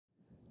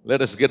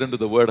Let us get into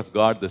the Word of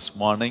God this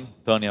morning.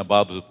 Turn your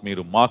Bibles with me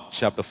to Mark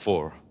chapter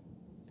 4.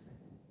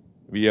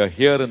 We are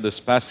here in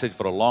this passage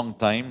for a long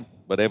time,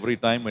 but every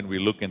time when we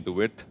look into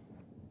it,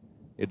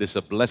 it is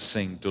a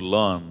blessing to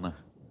learn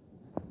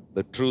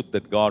the truth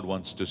that God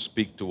wants to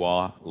speak to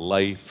our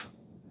life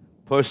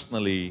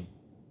personally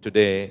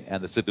today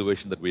and the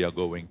situation that we are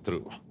going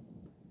through.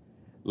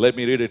 Let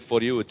me read it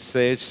for you. It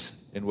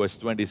says in verse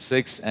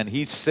 26, "And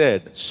he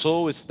said,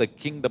 so is the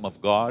kingdom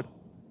of God,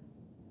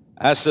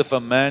 as if a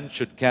man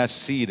should cast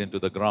seed into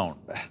the ground,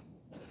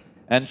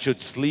 and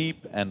should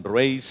sleep and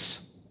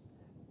rise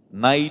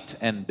night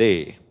and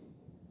day,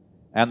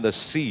 and the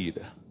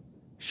seed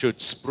should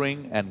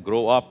spring and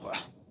grow up.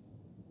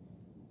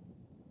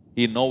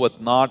 He knoweth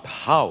not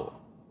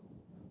how,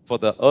 for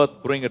the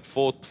earth bringeth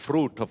forth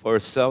fruit of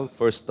herself,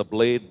 first the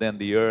blade, then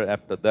the ear,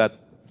 after that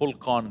full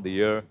corn in the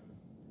ear.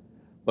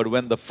 But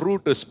when the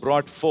fruit is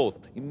brought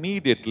forth,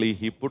 immediately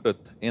he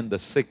putteth in the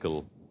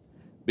sickle,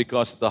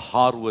 because the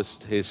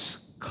harvest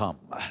is come."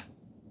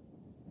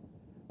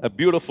 A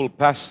beautiful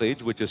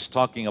passage which is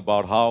talking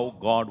about how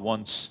God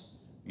wants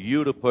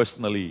you to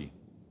personally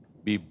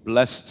be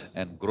blessed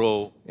and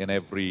grow in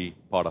every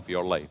part of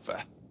your life.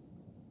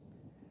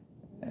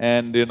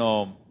 And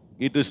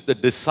it is the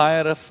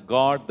desire of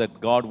God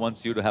that God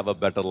wants you to have a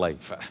better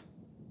life.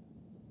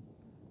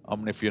 How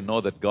many of you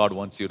know that God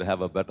wants you to have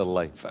a better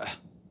life?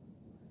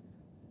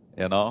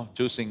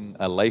 Choosing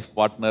a life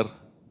partner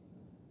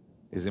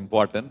is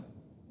important.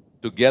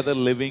 Together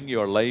living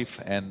your life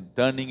and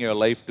turning your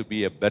life to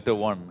be a better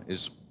one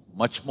is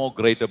much more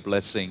greater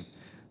blessing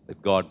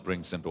that God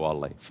brings into our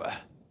life.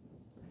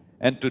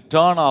 And to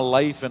turn our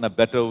life in a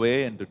better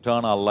way and to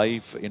turn our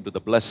life into the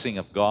blessing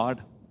of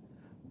God,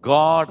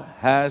 God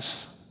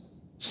has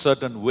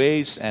certain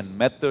ways and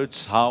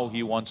methods how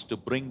He wants to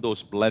bring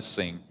those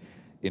blessings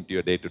into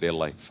your day-to-day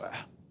life.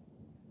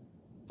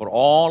 For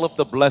all of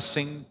the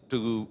blessing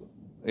to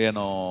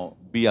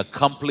be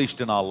accomplished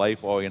in our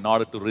life, or in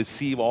order to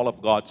receive all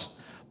of God's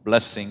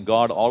blessing,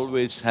 God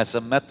always has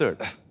a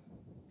method.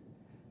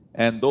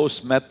 And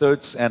those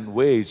methods and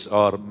ways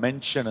are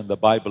mentioned in the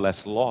Bible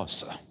as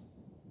laws.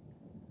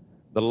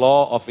 The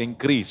law of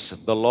increase,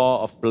 the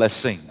law of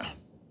blessing.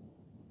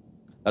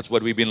 That's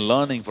what we've been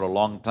learning for a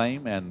long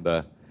time.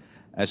 And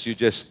as you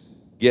just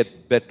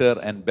get better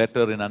and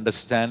better in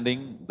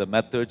understanding the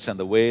methods and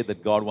the way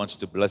that God wants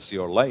to bless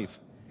your life,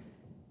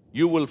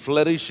 you will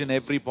flourish in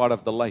every part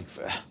of the life.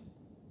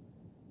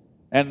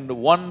 And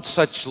one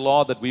such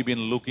law that we've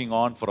been looking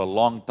on for a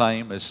long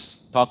time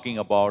is talking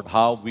about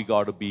how we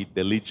got to be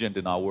diligent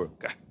in our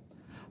work,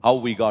 how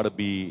we got to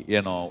be,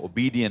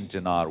 obedient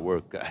in our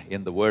work,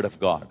 in the Word of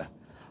God,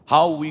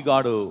 how we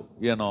got to,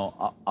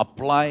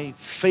 apply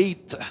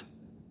faith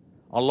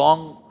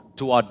along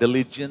to our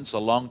diligence,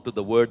 along to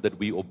the Word that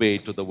we obey,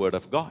 to the Word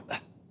of God.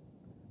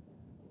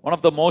 One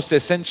of the most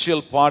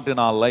essential part in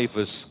our life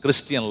is,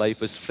 Christian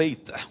life, is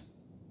faith.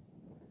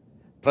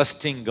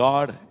 Trusting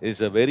God is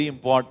a very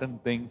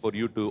important thing for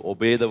you to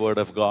obey the Word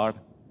of God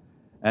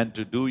and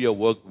to do your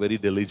work very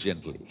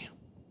diligently.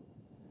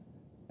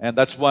 And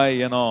that's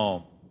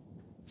why,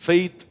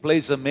 faith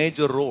plays a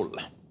major role.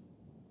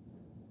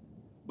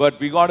 But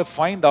we got to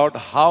find out,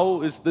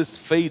 how is this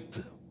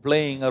faith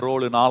playing a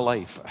role in our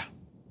life?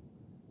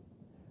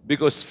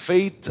 Because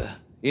faith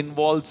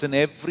involves in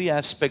every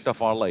aspect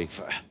of our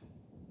life.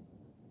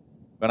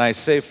 When I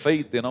say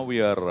faith, we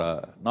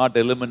are not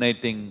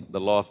eliminating the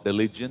law of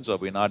diligence, or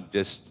we're not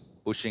just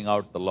pushing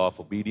out the law of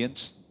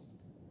obedience.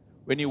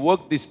 When you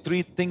work these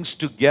three things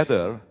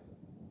together,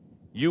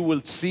 you will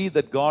see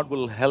that God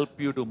will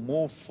help you to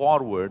move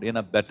forward in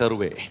a better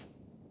way.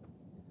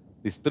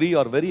 These three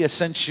are very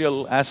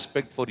essential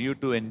aspects for you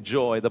to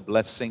enjoy the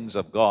blessings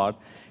of God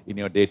in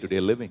your day-to-day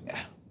living.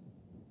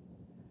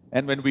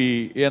 And when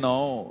we,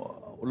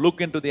 look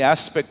into the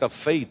aspect of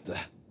faith,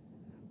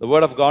 the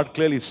Word of God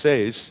clearly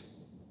says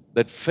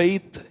that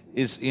faith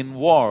is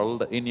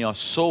involved in your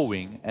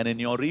sowing and in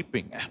your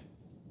reaping.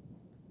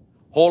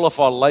 Whole of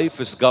our life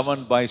is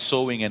governed by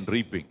sowing and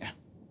reaping.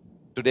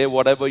 Today,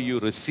 whatever you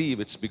receive,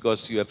 it's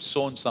because you have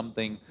sown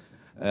something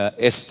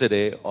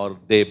yesterday or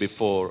day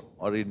before,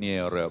 or in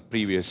your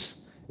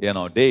previous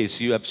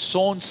days. You have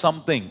sown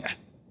something.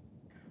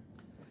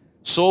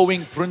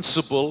 Sowing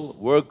principle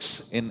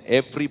works in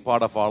every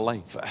part of our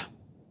life.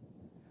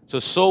 So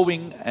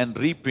sowing and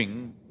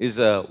reaping is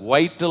a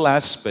vital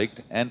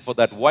aspect, and for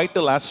that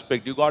vital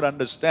aspect, you got to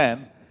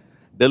understand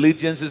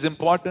diligence is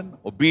important,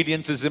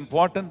 obedience is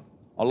important.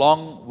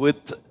 Along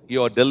with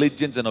your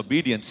diligence and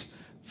obedience,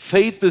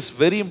 faith is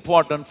very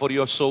important for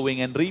your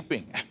sowing and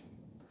reaping.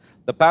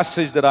 The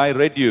passage that I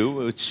read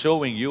you is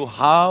showing you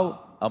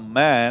how a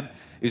man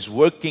is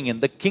working in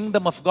the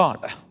kingdom of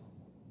God.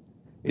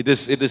 It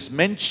is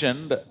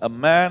mentioned a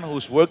man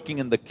who's working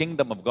in the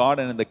kingdom of God,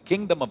 and in the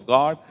kingdom of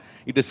God,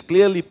 it is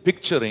clearly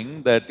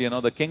picturing that,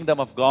 the kingdom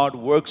of God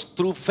works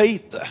through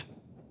faith.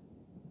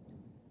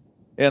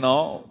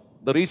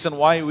 The reason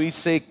why we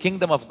say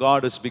kingdom of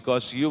God is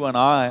because you and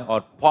I are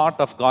part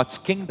of God's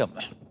kingdom.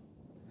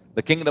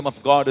 The kingdom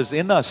of God is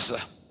in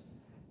us.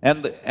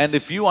 And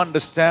if you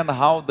understand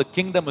how the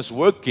kingdom is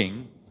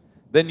working,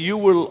 then you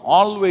will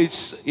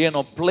always,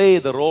 play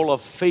the role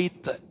of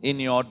faith in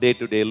your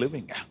day-to-day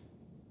living.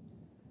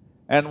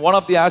 And one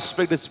of the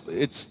aspects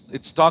is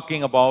it's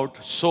talking about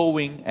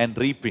sowing and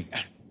reaping.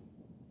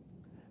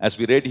 As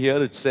we read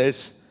here, it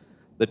says,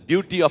 the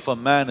duty of a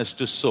man is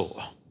to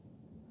sow.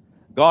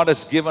 God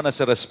has given us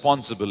a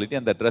responsibility,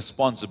 and that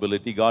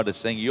responsibility, God is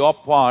saying, your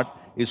part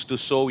is to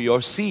sow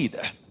your seed.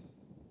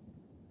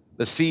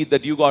 The seed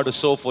that you got to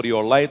sow for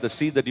your life, the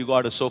seed that you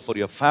got to sow for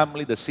your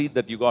family, the seed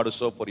that you got to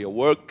sow for your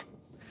work,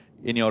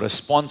 in your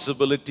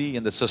responsibility,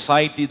 in the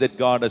society that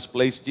God has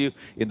placed you,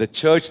 in the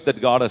church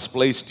that God has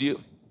placed you.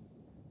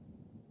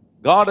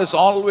 God has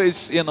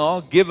always,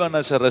 given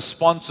us a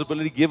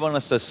responsibility, given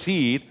us a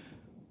seed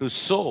to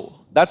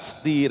sow.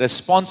 That's the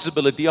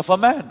responsibility of a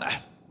man.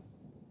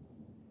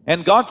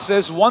 And God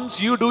says,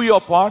 once you do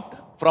your part,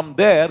 from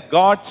there,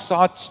 God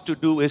starts to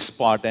do His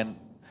part. And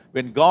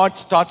when God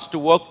starts to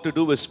work to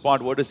do His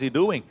part, what is He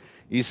doing?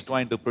 He's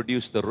trying to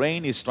produce the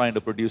rain. He's trying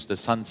to produce the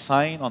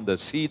sunshine on the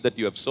seed that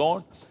you have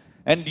sown.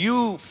 And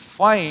you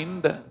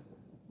find,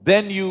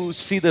 then you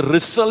see the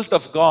result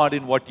of God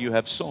in what you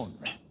have sown.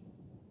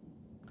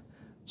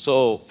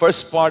 So,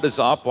 first part is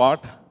our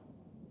part,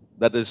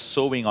 that is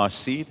sowing our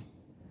seed.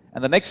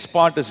 And the next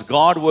part is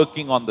God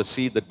working on the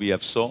seed that we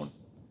have sown.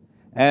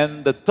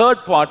 And the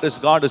third part is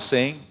God is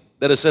saying,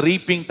 there is a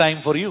reaping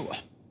time for you.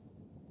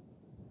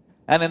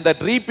 And in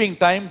that reaping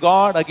time,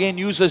 God again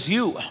uses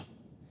you.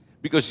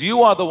 Because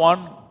you are the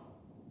one,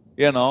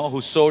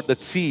 who sowed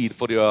that seed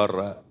for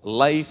your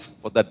life,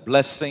 for that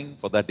blessing,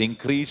 for that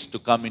increase to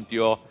come into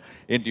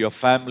your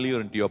family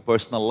or into your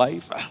personal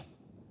life.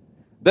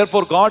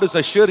 Therefore, God is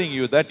assuring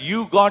you that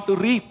you got to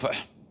reap.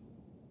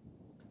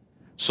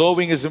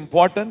 Sowing is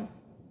important.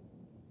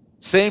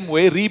 Same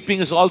way, reaping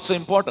is also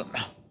important.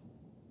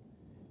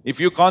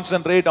 If you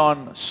concentrate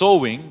on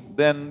sowing,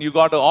 then you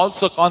got to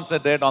also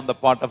concentrate on the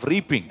part of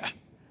reaping.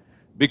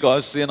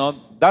 Because,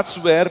 that's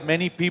where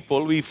many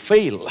people, we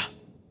fail.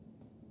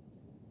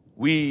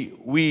 We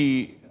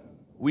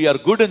are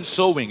good in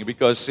sowing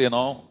because, it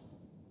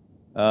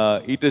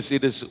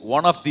is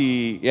one of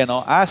the,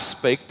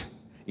 aspect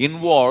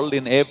involved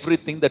in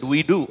everything that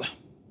we do.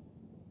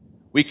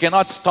 We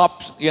cannot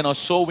stop,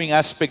 sowing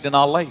aspect in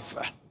our life.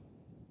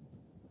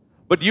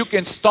 But you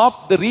can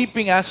stop the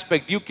reaping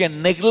aspect. You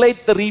can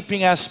neglect the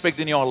reaping aspect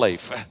in your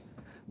life.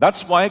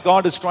 That's why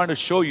God is trying to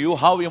show you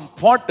how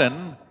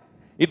important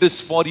it is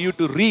for you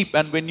to reap.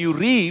 And when you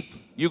reap,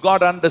 you got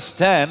to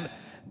understand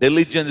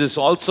diligence is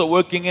also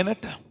working in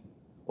it.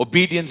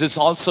 Obedience is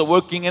also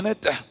working in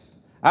it.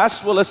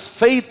 As well as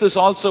faith is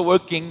also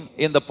working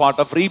in the part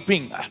of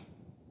reaping.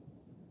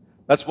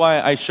 That's why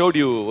I showed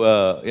you,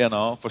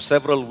 for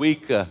several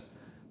weeks,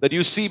 that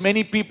you see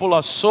many people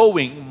are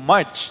sowing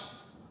much,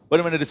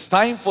 but when it is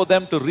time for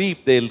them to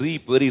reap, they'll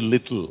reap very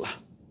little.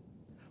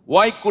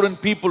 Why couldn't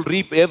people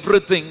reap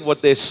everything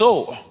what they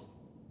sow?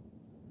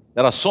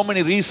 There are so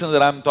many reasons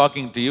that I'm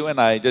talking to you, and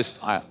I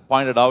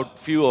pointed out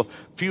few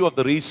of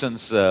the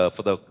reasons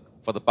for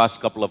the past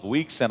couple of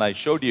weeks, and I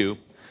showed you.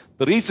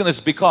 The reason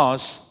is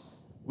because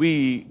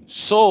we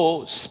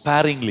sow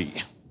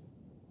sparingly.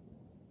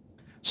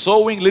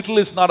 Sowing little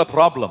is not a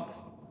problem.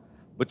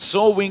 But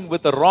sowing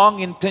with the wrong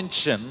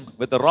intention,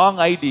 with the wrong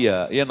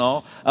idea,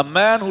 a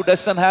man who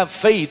doesn't have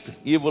faith,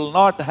 he will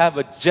not have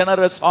a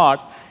generous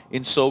heart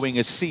in sowing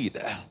his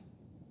seed.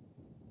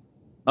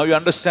 Now you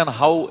understand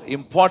how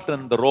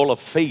important the role of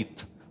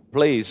faith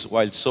plays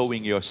while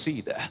sowing your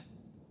seed.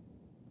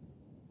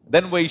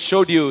 Then we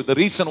showed you the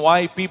reason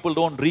why people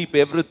don't reap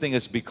everything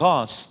is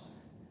because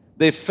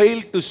they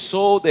fail to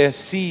sow their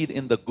seed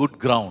in the good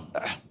ground.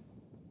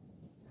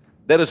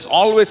 There is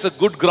always a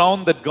good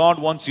ground that God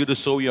wants you to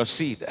sow your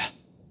seed.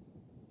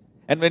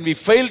 And when we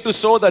fail to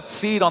sow that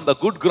seed on the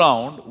good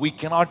ground, we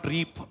cannot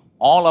reap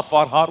all of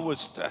our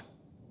harvest.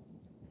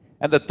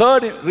 And the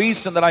third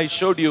reason that I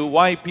showed you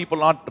why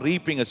people are not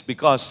reaping is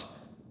because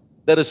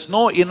there is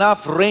no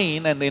enough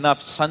rain and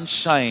enough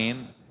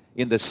sunshine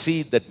in the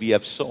seed that we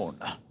have sown.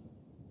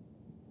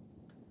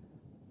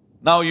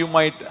 Now you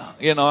might,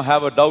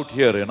 have a doubt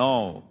here,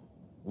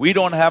 We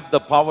don't have the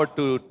power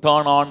to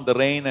turn on the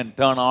rain and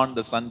turn on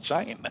the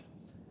sunshine.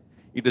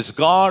 It is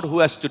God who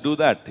has to do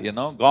that,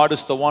 God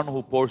is the one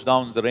who pours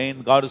down the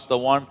rain. God is the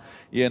one,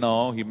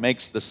 He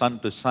makes the sun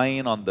to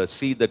shine on the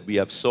seed that we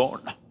have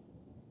sown.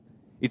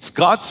 It's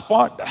God's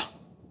part.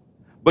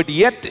 But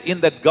yet in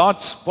that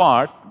God's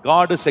part,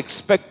 God is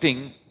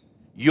expecting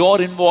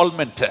your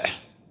involvement.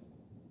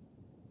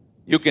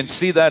 You can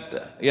see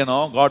that,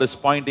 God is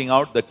pointing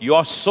out that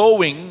your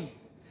sowing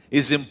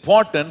is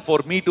important for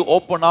me to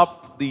open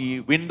up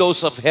the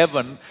windows of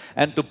heaven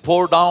and to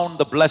pour down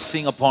the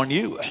blessing upon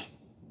you.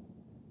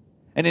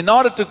 And in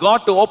order to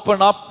God to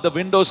open up the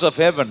windows of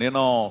heaven,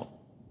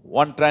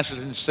 one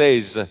translation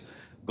says,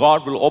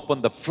 God will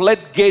open the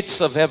floodgates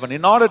of heaven.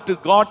 In order to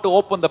God to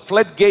open the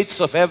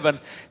floodgates of heaven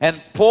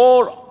and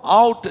pour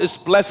out His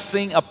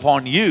blessing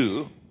upon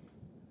you,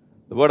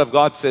 the Word of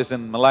God says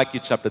in Malachi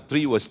chapter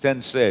 3 verse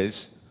 10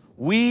 says,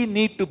 we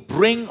need to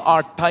bring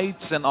our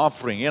tithes and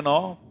offering,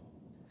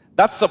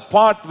 That's a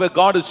part where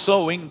God is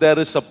sowing. There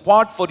is a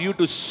part for you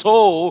to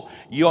sow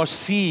your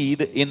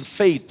seed in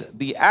faith.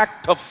 The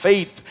act of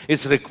faith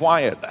is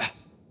required.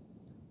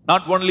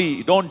 Not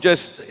only, don't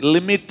just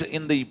limit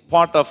in the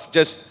part of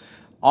just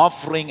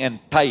offering and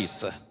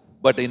tithe,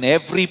 but in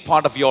every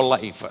part of your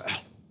life.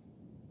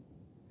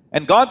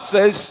 And God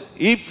says,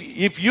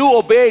 if you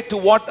obey to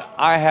what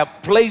I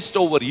have placed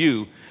over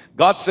you,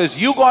 God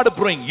says, you got to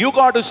bring, you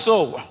got to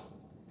sow.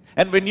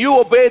 And when you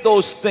obey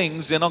those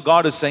things,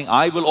 God is saying,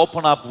 I will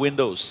open up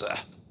windows.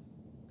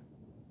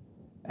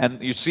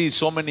 And you see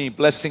so many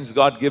blessings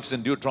God gives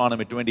in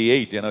Deuteronomy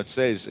 28. It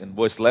says, in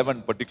verse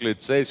 11 particularly,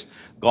 it says,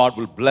 God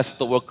will bless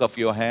the work of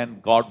your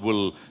hand. God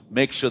will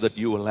make sure that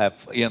you will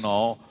have,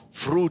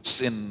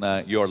 fruits in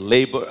your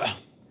labor.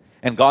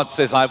 And God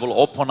says, I will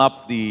open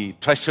up the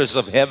treasures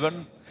of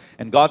heaven.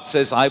 And God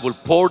says, I will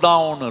pour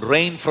down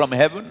rain from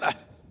heaven.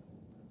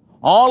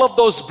 All of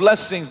those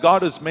blessings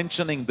God is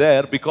mentioning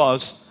there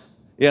because,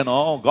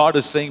 God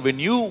is saying, when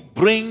you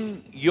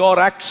bring your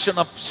action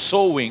of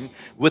sowing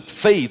with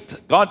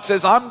faith, God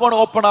says, I'm going to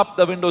open up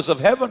the windows of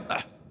heaven.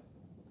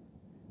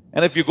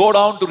 And if you go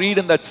down to read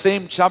in that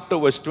same chapter,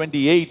 verse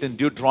 28 in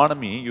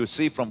Deuteronomy, you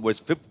see from verse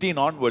 15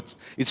 onwards,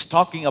 it's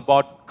talking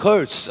about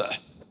curse.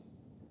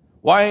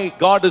 Why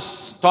God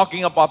is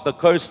talking about the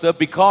curse there?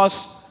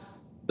 Because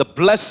the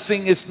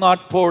blessing is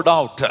not poured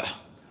out.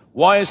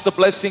 Why is the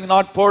blessing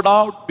not poured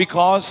out?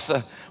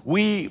 Because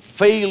we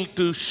fail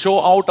to show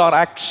out our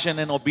action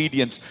in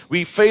obedience.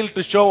 We fail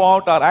to show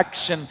out our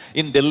action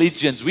in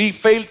diligence. We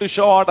fail to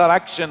show out our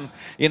action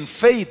in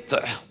faith.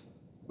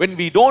 When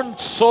we don't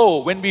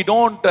sow, when we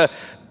don't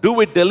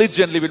do it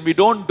diligently, when we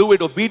don't do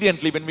it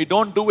obediently, when we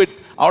don't do it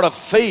out of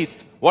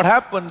faith, what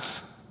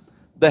happens?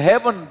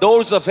 The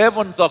doors of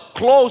heaven are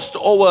closed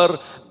over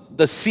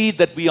the seed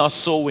that we are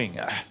sowing.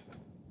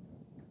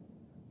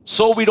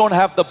 So we don't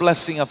have the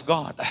blessing of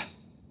God.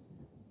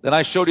 Then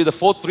I showed you the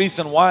fourth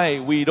reason why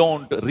we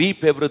don't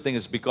reap everything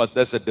is because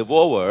there's a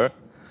devourer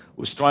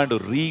who's trying to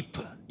reap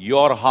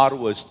your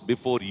harvest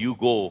before you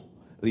go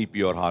reap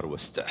your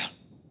harvest.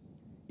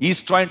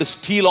 He's trying to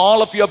steal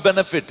all of your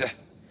benefit.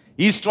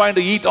 He's trying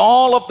to eat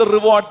all of the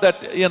reward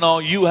that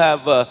you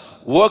have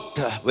worked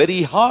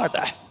very hard.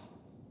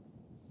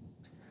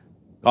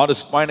 God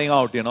is pointing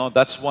out,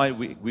 that's why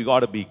we got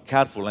to be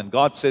careful. And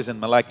God says in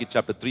Malachi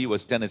chapter 3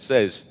 verse 10, it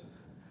says,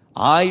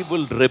 I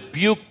will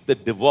rebuke the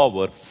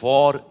devourer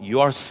for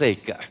your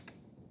sake.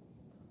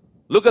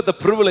 Look at the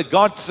privilege.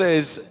 God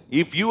says,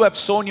 if you have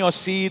sown your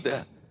seed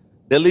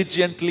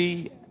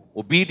diligently,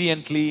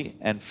 obediently,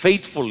 and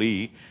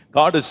faithfully,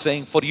 God is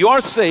saying, for your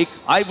sake,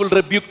 I will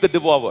rebuke the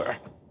devourer.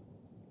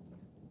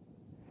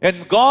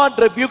 And God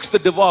rebukes the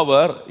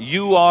devourer,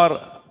 you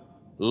are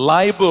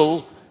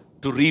liable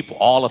to reap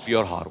all of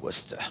your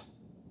harvest.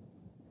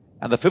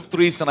 And the fifth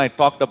reason I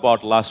talked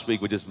about last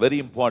week, which is very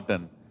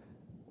important,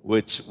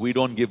 which we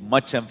don't give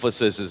much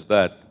emphasis, is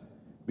that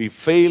we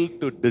fail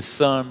to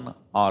discern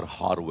our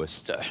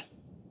harvest.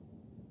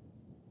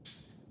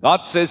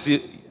 God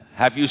says,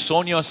 have you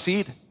sown your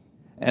seed?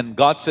 And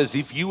God says,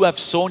 if you have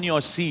sown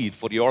your seed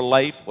for your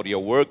life, for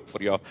your work,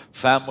 for your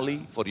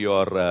family, for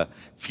your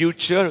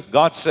future,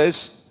 God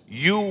says,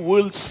 you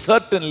will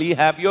certainly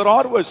have your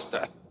harvest.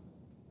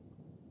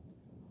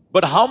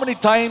 But how many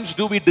times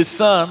do we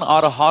discern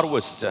our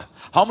harvest?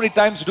 How many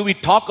times do we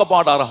talk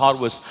about our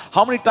harvest?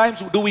 How many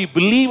times do we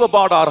believe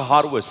about our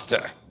harvest?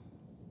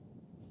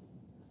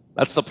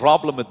 That's the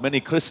problem with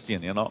many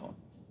Christians,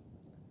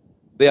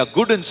 They are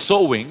good in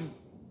sowing,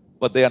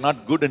 but they are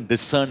not good in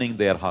discerning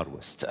their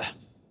harvest.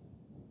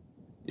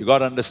 You got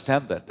to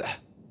understand that.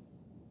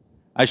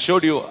 I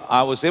showed you,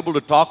 I was able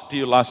to talk to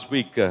you last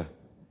week,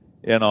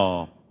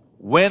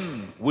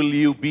 when will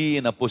you be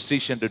in a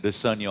position to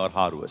discern your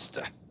harvest?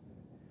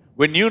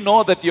 When you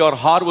know that your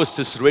harvest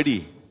is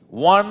ready,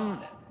 one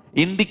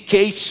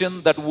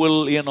indication that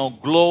will,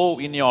 glow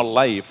in your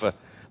life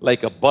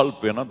like a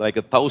bulb, like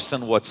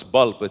 1,000 watts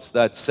bulb, it's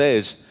that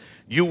says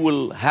you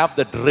will have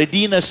that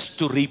readiness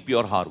to reap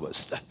your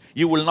harvest.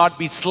 You will not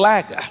be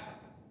slag.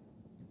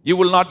 You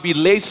will not be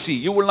lazy.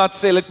 You will not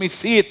say, let me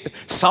see it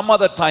some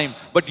other time,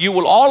 but you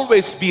will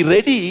always be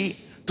ready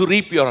to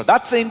reap your harvest.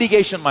 That's the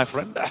indication, my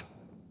friend.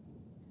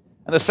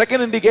 And the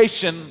second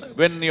indication,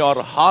 when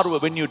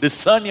you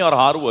discern your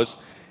harvest,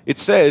 it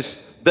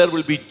says, there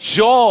will be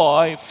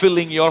joy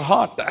filling your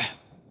heart.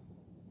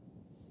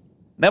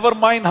 Never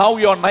mind how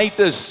your night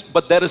is,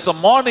 but there is a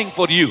morning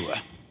for you.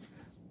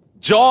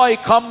 Joy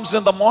comes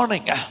in the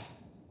morning.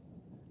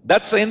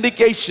 That's the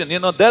indication.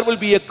 There will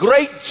be a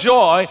great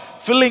joy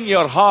filling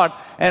your heart.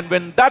 And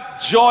when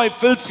that joy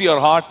fills your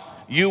heart,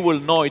 you will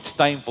know it's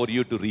time for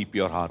you to reap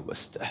your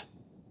harvest.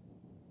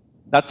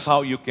 That's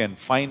how you can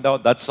find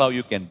out, that's how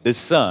you can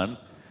discern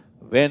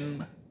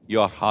when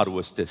your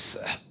harvest is.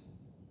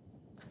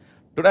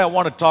 Today I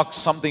want to talk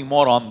something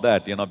more on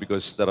that,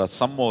 because there are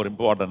some more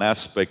important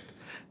aspects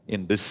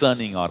in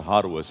discerning our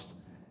harvest.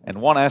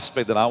 And one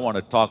aspect that I want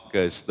to talk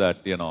is that,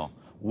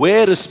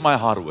 where is my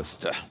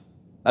harvest?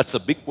 That's a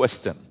big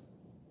question.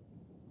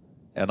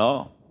 You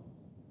know,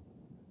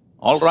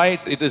 all right,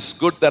 it is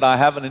good that I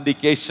have an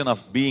indication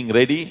of being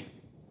ready.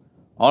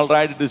 All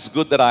right, it is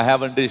good that I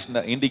have an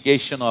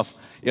indication of,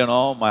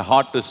 my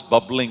heart is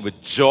bubbling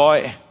with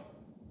joy.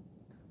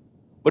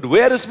 But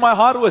where is my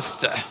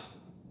harvest?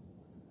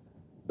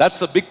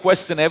 That's a big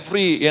question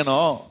every,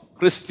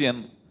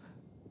 Christian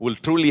will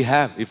truly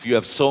have if you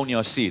have sown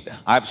your seed.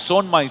 I've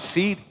sown my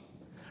seed.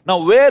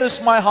 Now, where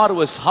is my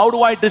harvest? How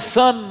do I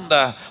discern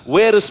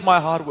where is my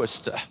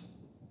harvest?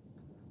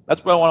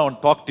 That's what I want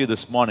to talk to you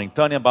this morning.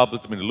 Turn your Bible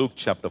with me to Luke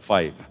chapter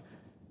 5.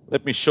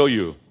 Let me show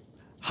you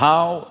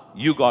how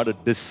you got to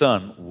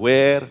discern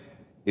where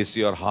is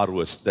your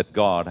harvest that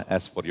God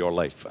has for your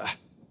life.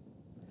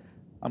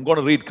 I'm going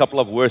to read a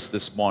couple of verses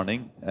this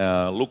morning.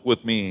 Look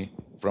with me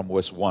from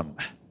verse 1.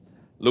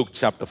 Luke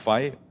chapter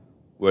 5,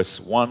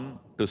 verse 1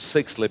 to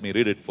 6. Let me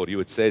read it for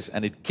you. It says,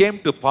 "And it came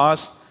to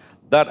pass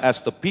that as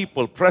the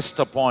people pressed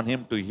upon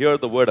him to hear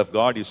the word of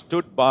God, he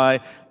stood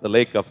by the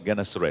lake of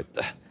Gennesaret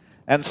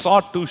and saw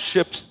two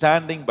ships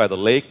standing by the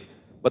lake,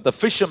 but the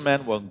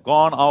fishermen were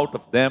gone out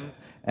of them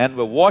and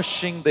were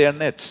washing their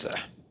nets.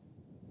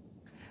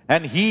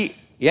 And he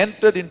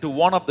entered into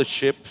one of the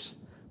ships,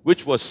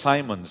 which was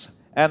Simon's,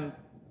 and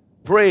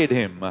prayed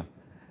him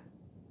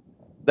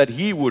that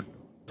he would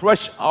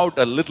thrust out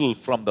a little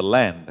from the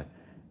land.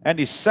 And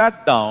he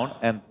sat down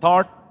and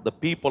taught the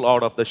people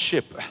out of the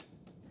ship.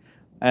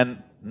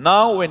 And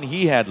now when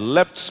he had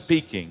left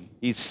speaking,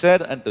 he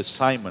said unto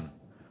Simon,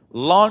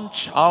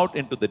 Launch out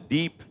into the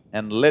deep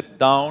and let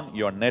down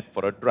your net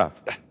for a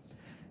draught.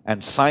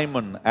 And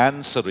Simon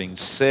answering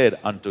said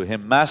unto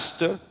him,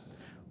 Master,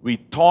 we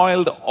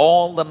toiled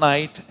all the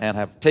night and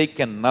have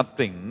taken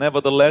nothing.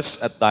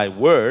 Nevertheless, at thy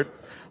word,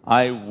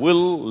 I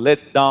will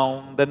let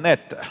down the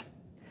net.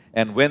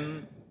 And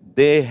when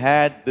they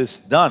had this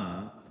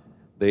done,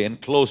 they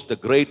enclosed a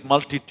great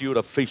multitude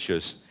of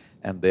fishes,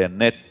 and their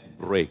net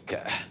brake."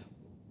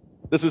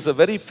 This is a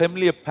very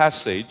familiar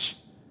passage.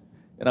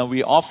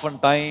 We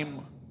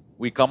oftentimes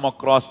come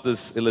across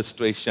this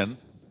illustration,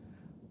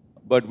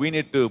 but we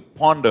need to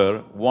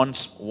ponder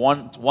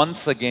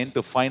once again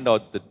to find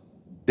out the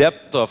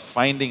depth of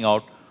finding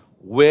out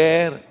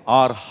where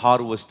our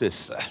harvest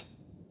is.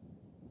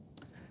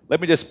 Let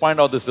me just point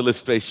out this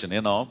illustration.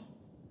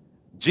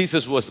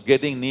 Jesus was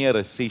getting near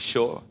a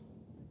seashore,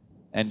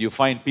 and you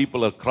find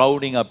people are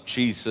crowding up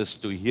Jesus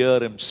to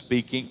hear him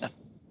speaking.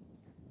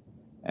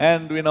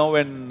 And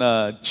when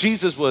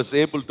Jesus was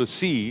able to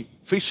see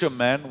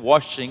fishermen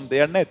washing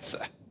their nets,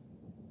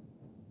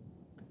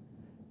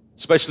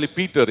 especially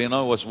Peter,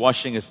 was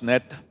washing his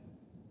net,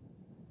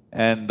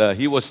 and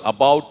he was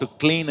about to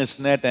clean his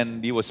net,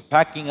 and he was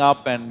packing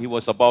up, and he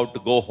was about to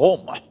go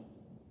home.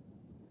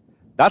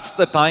 That's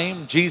the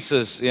time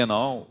Jesus,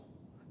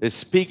 is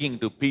speaking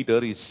to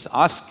Peter. He's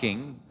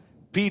asking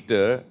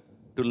Peter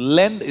to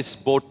lend his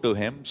boat to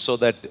him so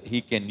that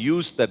he can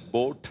use that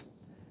boat.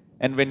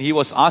 And when he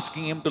was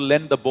asking him to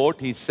lend the boat,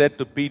 he said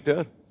to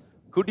Peter,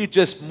 could you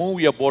just move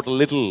your boat a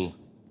little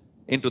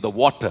into the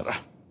water?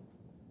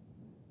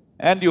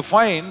 And you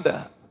find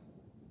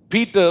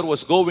Peter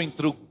was going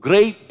through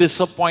great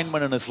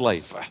disappointment in his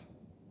life.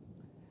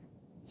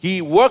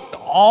 He worked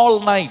all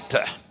night.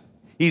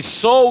 He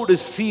sowed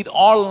his seed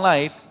all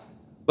night,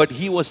 but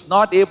he was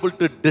not able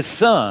to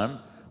discern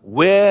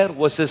where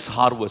was his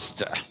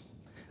harvest,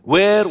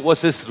 where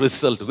was his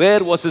result,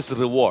 where was his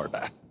reward.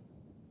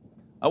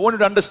 I want you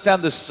to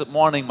understand this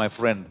morning, my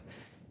friend.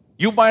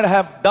 You might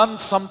have done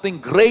something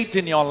great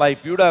in your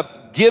life. You would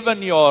have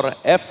given your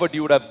effort.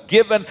 You would have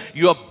given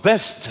your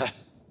best.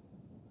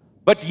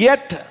 But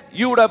yet,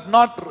 you would have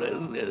not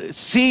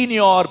seen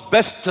your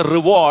best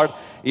reward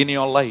in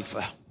your life.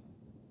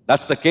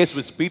 That's the case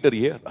with Peter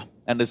here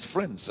and his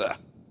friends.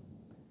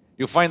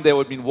 You find they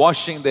have been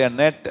washing their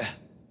net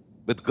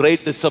with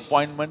great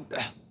disappointment.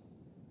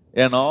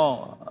 They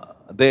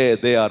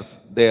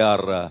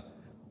are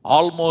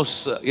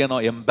almost,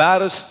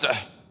 embarrassed.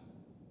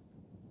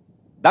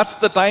 That's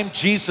the time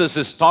Jesus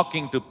is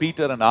talking to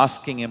Peter and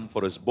asking him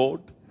for his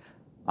boat,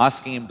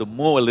 asking him to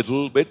move a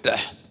little bit.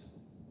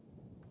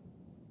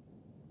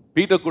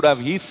 Peter could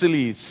have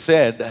easily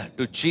said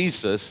to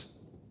Jesus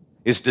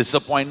his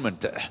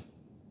disappointment.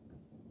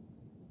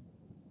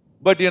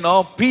 But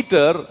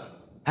Peter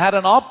had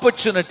an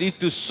opportunity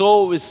to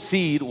sow his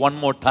seed one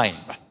more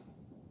time.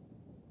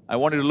 I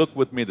want you to look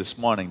with me this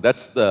morning.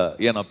 That's the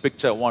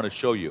picture I want to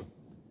show you.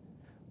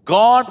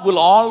 God will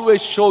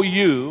always show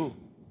you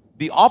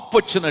the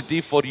opportunity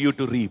for you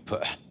to reap,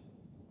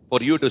 for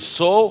you to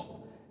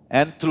sow,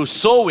 and through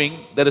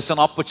sowing, there is an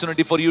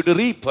opportunity for you to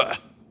reap.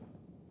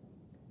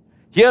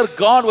 Here,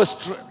 God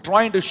was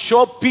trying to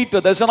show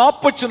Peter there's an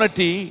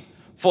opportunity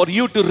for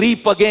you to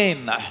reap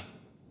again.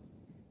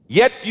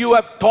 Yet you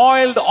have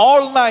toiled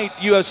all night,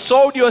 you have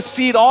sowed your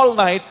seed all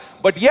night,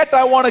 but yet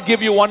I want to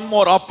give you one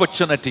more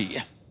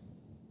opportunity.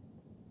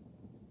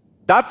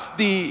 That's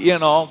the,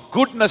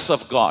 goodness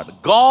of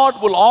God.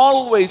 God will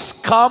always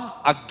come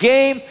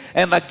again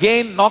and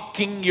again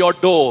knocking your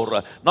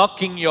door,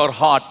 knocking your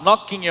heart,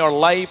 knocking your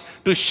life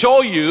to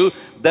show you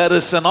there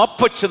is an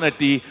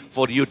opportunity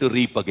for you to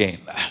reap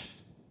again.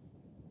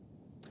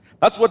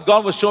 That's what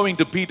God was showing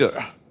to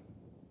Peter.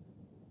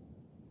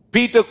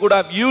 Peter could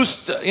have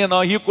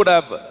he could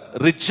have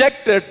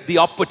rejected the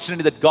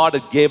opportunity that God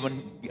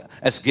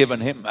has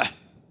given him.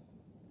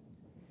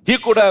 He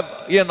could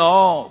have,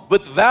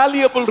 with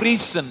valuable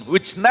reason,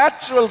 with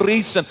natural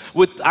reason,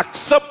 with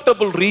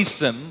acceptable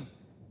reason,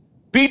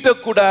 Peter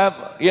could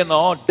have,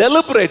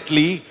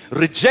 deliberately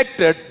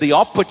rejected the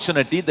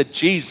opportunity that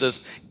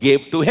Jesus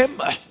gave to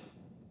him.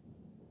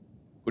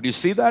 Could you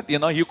see that?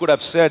 You could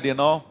have said,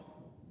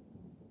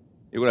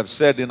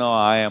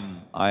 I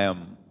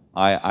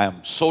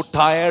am so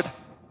tired.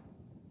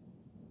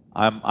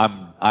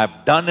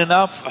 I've done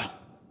enough.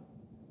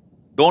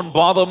 Don't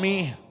bother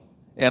me.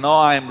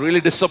 I'm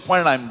really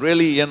disappointed. I'm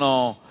really,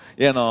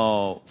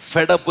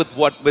 fed up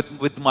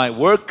with my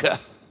work.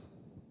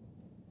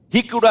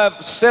 He could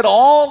have said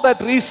all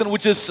that reason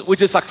which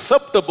is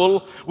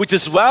acceptable, which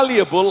is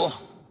valuable.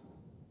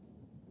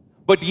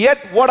 But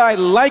yet what I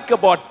like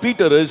about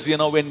Peter is,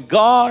 when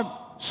God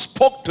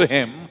spoke to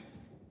him,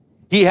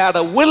 he had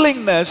a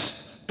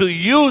willingness to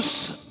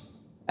use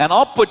an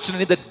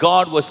opportunity that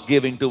God was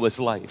giving to his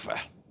life.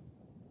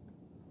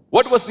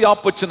 What was the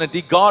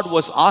opportunity? God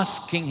was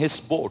asking his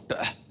boat,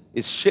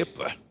 his ship.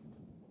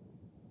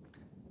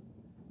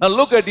 Now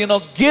look at,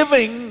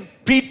 giving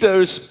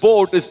Peter's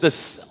boat is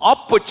the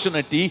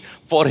opportunity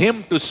for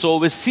him to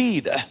sow a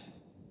seed.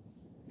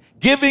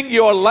 Giving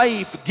your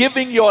life,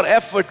 giving your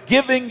effort,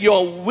 giving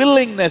your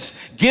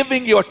willingness,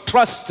 giving your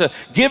trust,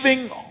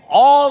 giving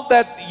all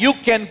that you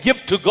can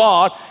give to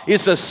God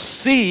is a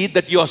seed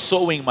that you are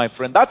sowing, my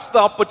friend. That's the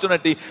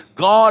opportunity.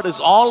 God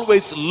is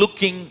always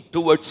looking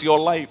towards your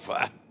life.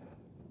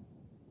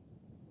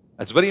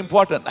 That's very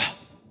important.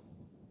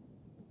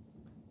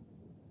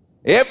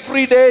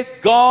 Every day,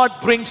 God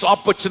brings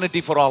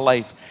opportunity for our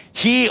life.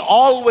 He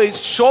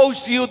always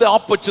shows you the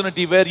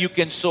opportunity where you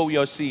can sow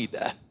your seed.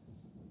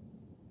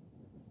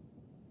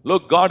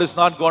 Look, God is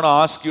not going to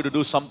ask you to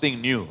do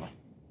something new.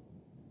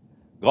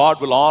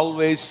 God will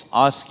always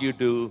ask you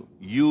to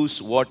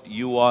use what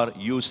you are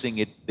using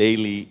it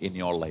daily in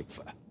your life.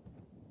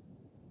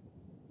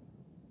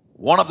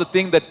 One of the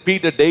things that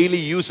Peter daily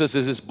uses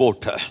is his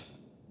boat.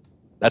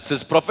 That's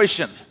his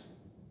profession.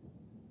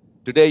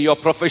 Today, your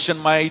profession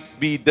might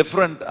be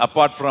different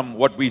apart from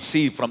what we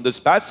see from this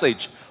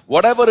passage.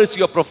 Whatever is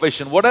your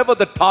profession, whatever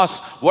the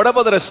task,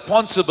 whatever the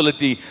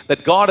responsibility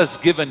that God has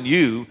given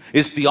you,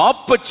 is the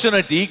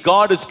opportunity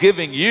God is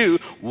giving you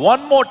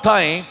one more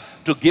time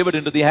to give it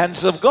into the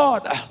hands of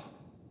God.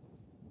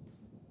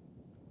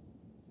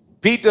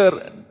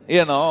 Peter,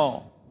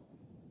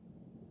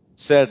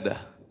 said,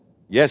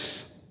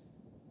 yes.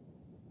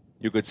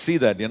 You could see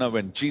that,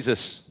 when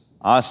Jesus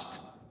asked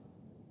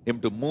him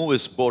to move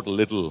his boat a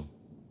little,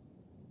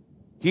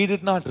 he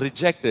did not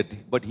reject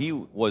it, but he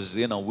was,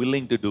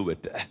 willing to do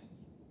it.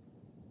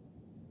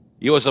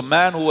 He was a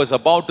man who was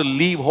about to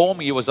leave home.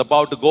 He was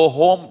about to go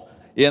home.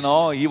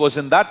 He was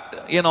in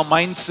that,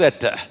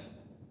 mindset.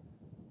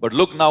 But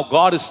look, now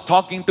God is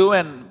talking to,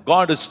 and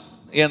God is,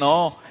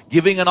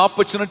 giving an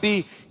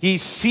opportunity. He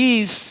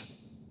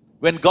sees,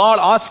 when God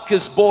asks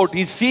his boat,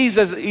 he sees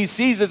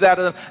it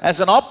as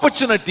an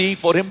opportunity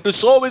for him to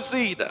sow his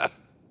seed.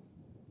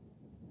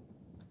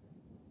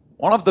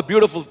 One of the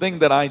beautiful things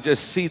that I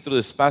just see through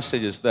this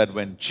passage is that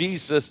when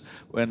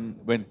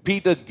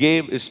Peter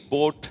gave his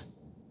boat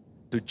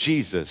to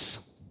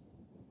Jesus,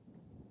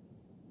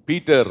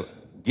 Peter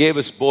gave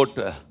his boat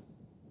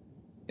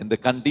in the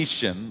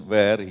condition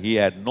where he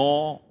had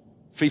no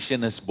fish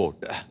in his boat.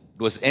 It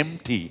was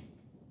empty.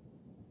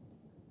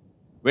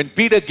 When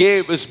Peter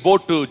gave his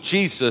boat to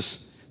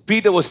Jesus,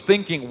 Peter was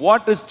thinking,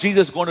 what is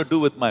Jesus going to do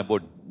with my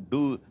boat?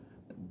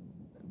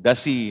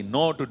 Does he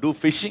know to do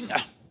fishing?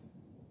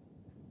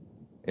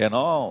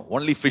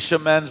 Only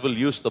fishermen will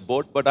use the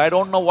boat, but I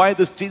don't know why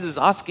this Jesus is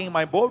asking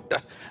my boat.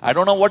 I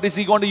don't know what is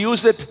he going to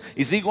use it.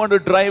 Is he going to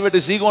drive it?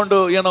 Is he going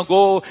to,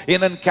 go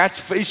in and catch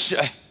fish?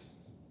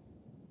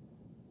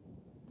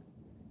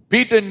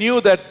 Peter knew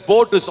that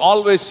boat is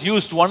always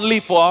used only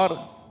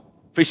for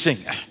fishing.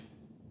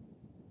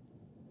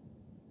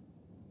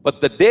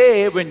 But the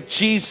day when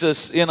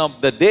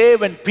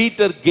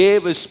Peter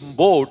gave his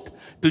boat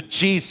to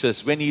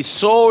Jesus, when he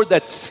sowed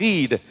that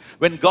seed,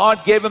 when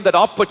God gave him that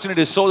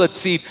opportunity to sow that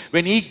seed,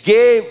 when he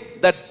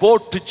gave that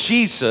boat to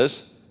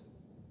Jesus,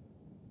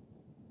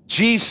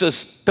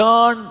 Jesus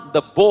turned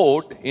the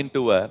boat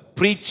into a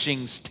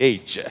preaching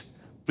stage,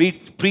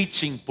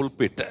 preaching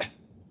pulpit.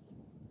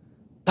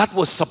 That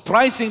was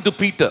surprising to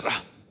Peter.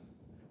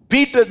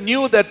 Peter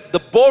knew that the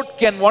boat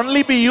can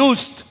only be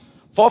used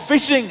for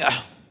fishing.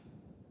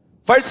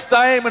 First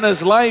time in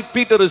his life,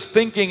 Peter is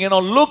thinking,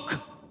 look,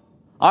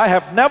 I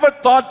have never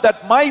thought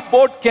that my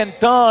boat can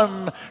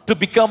turn to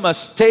become a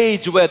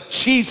stage where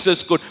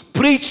Jesus could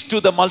preach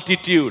to the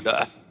multitude.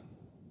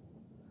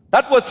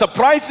 That was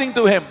surprising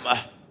to him.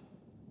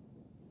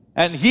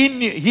 And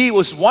he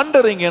was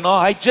wondering,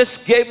 I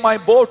just gave my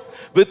boat.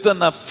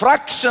 Within a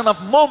fraction of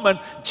a moment,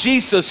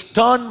 Jesus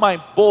turned my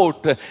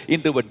boat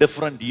into a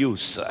different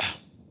use,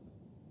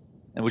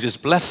 and which is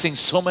blessing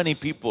so many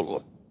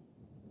people.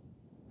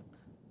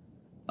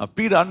 Now,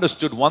 Peter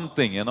understood one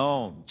thing,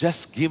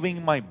 just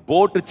giving my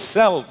boat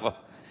itself.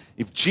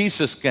 If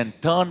Jesus can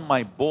turn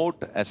my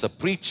boat as a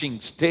preaching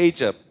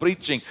stage, a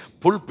preaching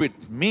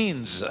pulpit,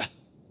 means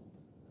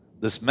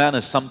this man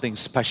is something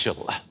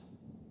special.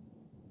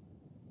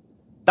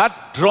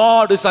 That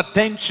drew his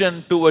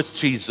attention towards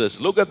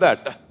Jesus. Look at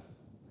that.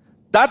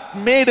 That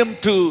made him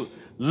to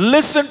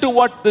listen to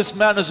what this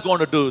man is going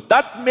to do.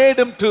 That made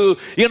him to,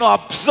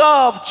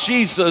 observe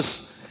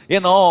Jesus. He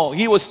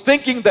was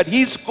thinking that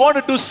he's going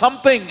to do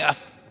something.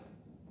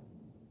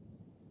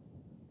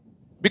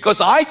 Because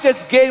I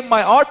just gave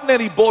my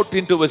ordinary boat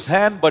into his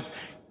hand, but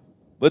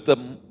with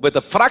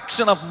a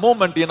fraction of a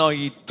moment,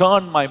 he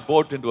turned my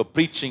boat into a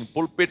preaching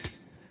pulpit.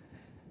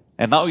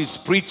 And now he's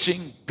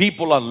preaching.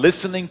 People are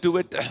listening to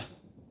it.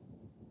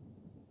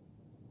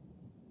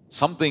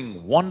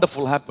 Something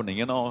wonderful happening.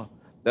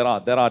 There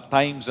are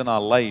times in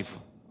our life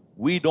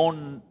we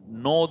don't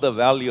know the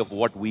value of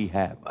what we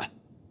have.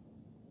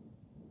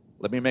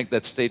 Let me make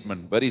that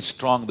statement very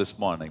strong this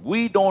morning.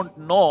 We don't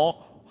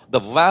know the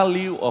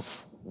value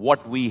of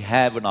what we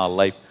have in our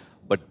life,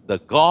 but the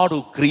God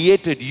who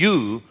created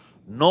you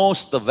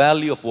knows the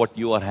value of what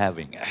you are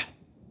having.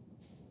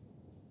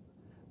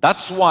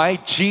 That's why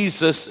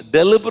Jesus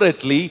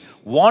deliberately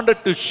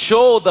wanted to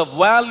show the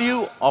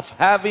value of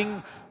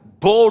having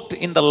boat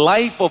in the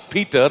life of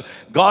Peter.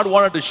 God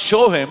wanted to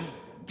show him,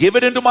 give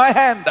it into my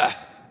hand.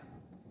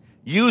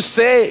 You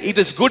say it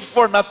is good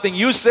for nothing.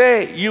 You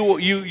say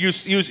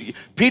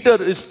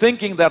Peter is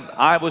thinking that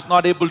I was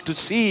not able to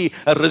see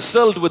a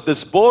result with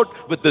this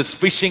boat, with this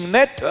fishing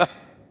net.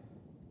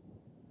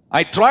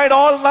 I tried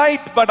all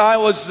night, but I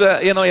was,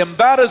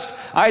 embarrassed.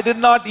 I did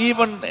not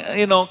even,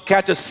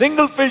 catch a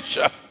single fish.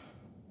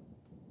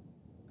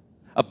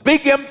 A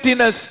big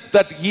emptiness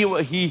that he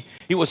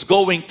was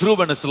going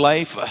through in his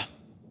life.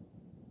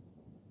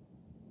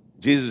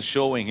 Jesus is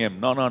showing him,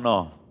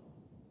 no.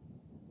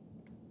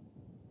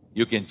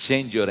 You can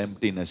change your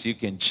emptiness. You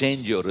can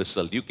change your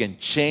result. You can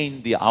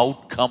change the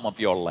outcome of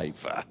your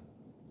life.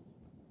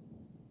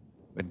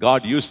 When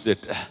God used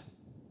it,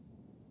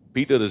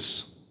 Peter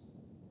is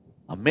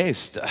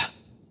amazed.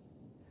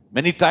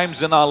 Many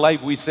times in our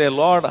life we say,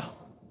 Lord,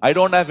 I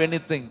don't have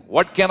anything.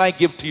 What can I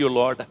give to you,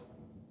 Lord?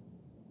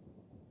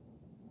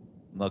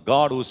 Now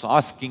God who's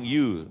asking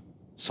you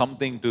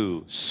something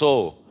to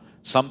sow,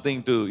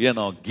 something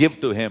to,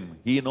 give to Him,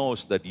 He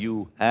knows that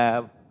you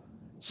have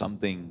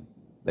something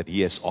that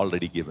He has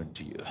already given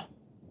to you.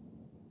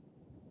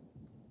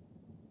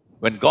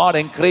 When God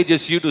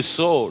encourages you to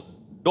sow,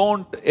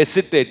 don't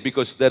hesitate,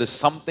 because there is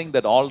something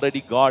that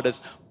already God has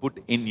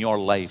put in your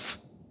life.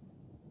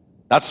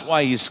 That's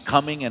why He's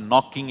coming and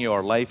knocking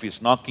your life.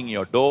 He's knocking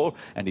your door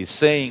and He's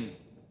saying,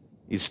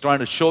 He's trying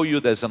to show you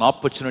there's an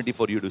opportunity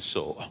for you to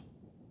sow.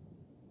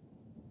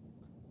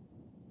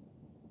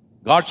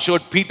 God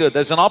showed Peter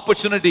there's an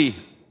opportunity.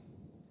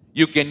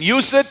 You can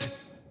use it,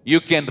 you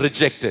can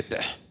reject it.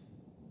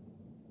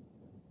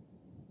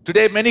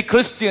 Today, many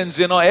Christians,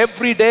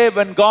 every day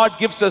when God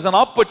gives us an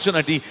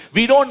opportunity,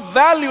 we don't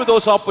value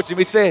those opportunities.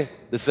 We say,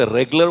 this is a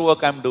regular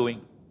work I'm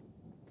doing.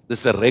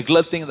 This is a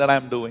regular thing that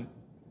I'm doing.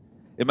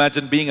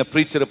 Imagine being a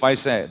preacher if I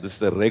say, this is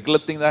the regular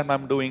thing that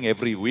I'm doing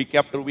every week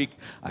after week.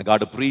 I got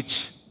to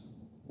preach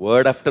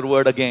word after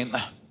word again.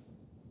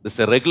 This is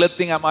a regular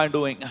thing am I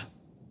doing.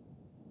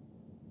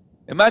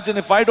 Imagine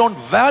if I don't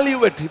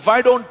value it, if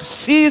I don't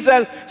see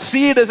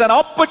it as an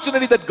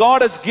opportunity that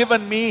God has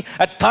given me,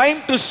 a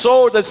time to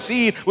sow the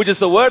seed, which is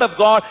the word of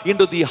God,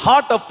 into the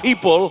heart of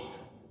people,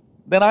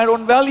 then I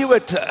don't value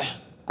it.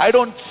 I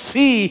don't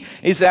see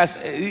it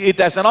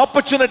as an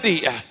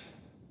opportunity.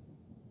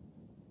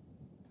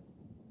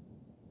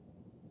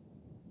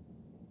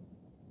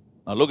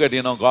 Now look at,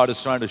 God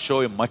is trying to show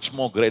him much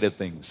more greater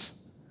things.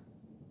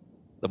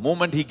 The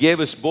moment he gave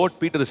his boat,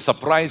 Peter is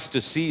surprised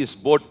to see his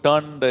boat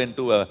turned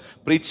into a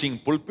preaching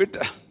pulpit.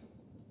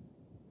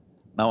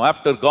 Now,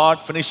 after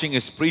God finishing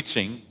his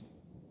preaching,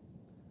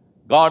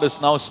 God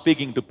is now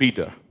speaking to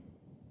Peter.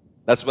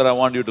 That's where I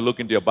want you to look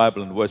into your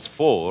Bible. In verse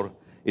 4,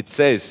 it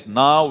says,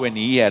 now when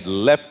he had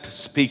left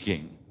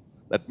speaking,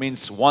 that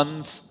means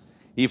once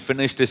he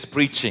finished his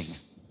preaching,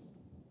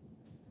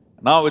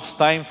 now it's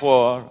time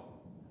for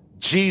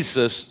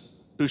Jesus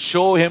to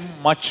show him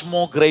much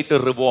more greater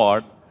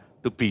reward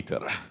to Peter.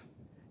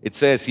 It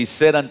says, he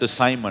said unto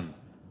Simon,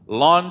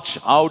 launch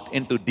out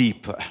into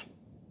deep.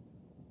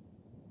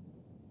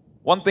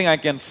 One thing I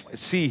can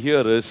see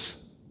here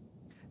is,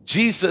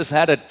 Jesus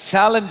had a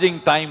challenging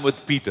time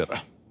with Peter.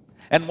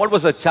 And what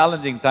was a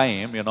challenging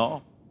time,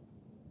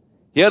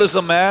 Here is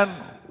a man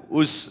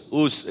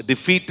who's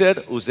defeated,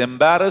 who's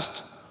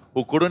embarrassed,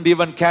 who couldn't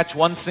even catch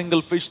one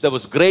single fish. There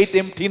was great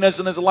emptiness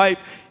in his life.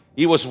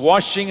 He was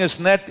washing his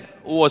net,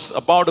 who was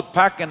about to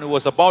pack and who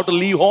was about to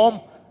leave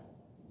home.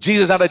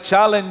 Jesus had a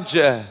challenge,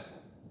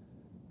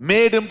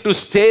 made him to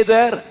stay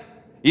there.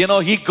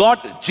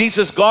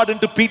 Jesus got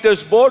into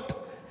Peter's boat,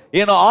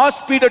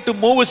 asked Peter to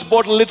move his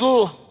boat a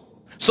little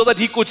so that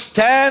he could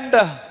stand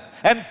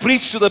and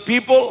preach to the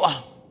people.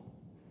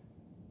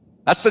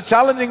 That's the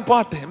challenging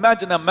part.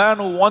 Imagine a man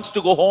who wants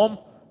to go home,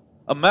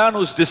 a man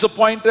who's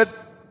disappointed,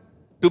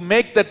 to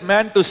make that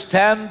man to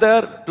stand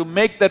there, to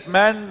make that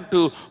man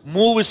to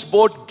move his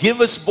boat, give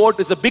his boat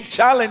is a big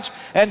challenge,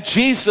 and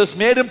Jesus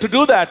made him to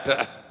do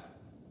that.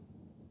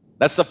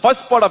 That's the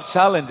first part of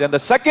challenge. And the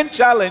second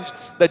challenge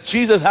that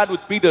Jesus had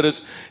with Peter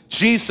is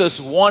Jesus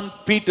wants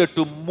Peter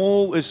to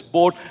move his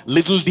boat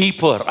little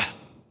deeper.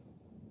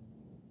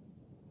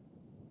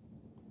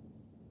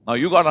 Now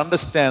you got to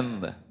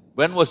understand,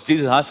 when was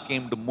Jesus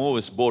asking him to move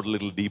his boat a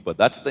little deeper?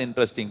 That's the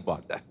interesting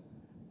part.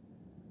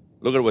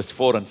 Look at verse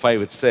 4 and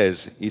 5. It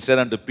says, he said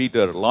unto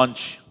Peter,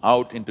 launch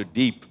out into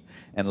deep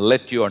and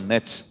let your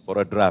nets for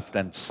a draught.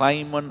 And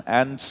Simon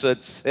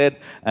answered, said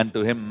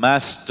unto him,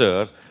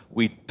 Master,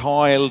 we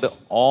toiled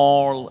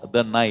all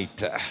the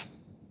night.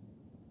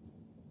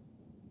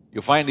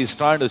 You find he's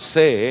trying to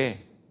say,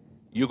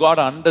 you got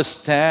to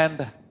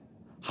understand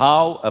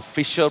how a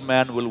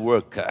fisherman will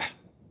work.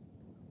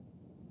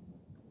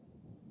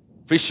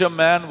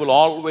 Fisherman will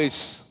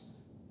always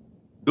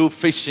do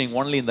fishing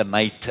only in the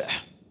night.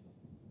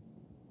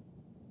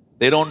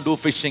 They don't do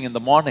fishing in the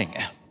morning.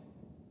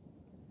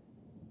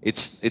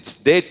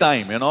 It's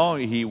daytime,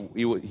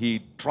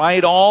 He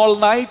tried all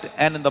night,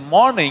 and in the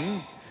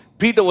morning,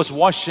 Peter was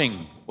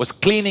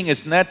cleaning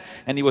his net,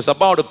 and he was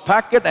about to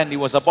pack it, and he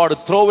was about to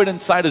throw it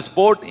inside his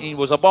boat, and he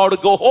was about to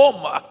go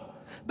home.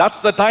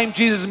 That's the time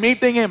Jesus is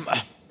meeting him.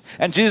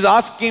 And Jesus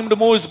asking him to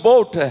move his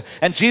boat.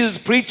 And Jesus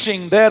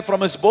preaching there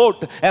from his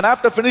boat. And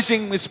after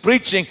finishing his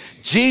preaching,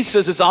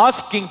 Jesus is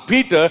asking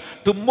Peter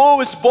to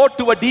move his boat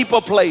to a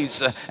deeper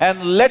place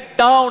and let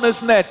down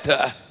his net.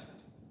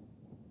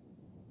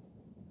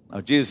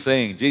 Now Jesus is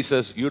saying,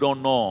 Jesus, you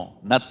don't know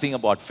nothing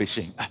about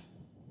fishing.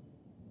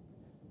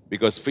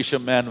 Because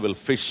fishermen will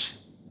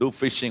do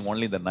fishing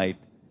only in the night.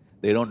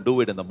 They don't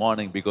do it in the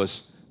morning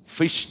because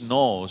fish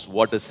knows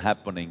what is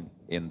happening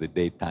in the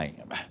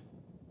daytime.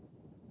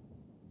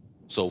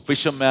 So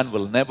fisherman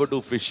will never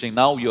do fishing.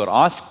 Now you're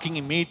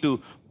asking me to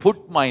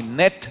put my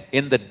net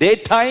in the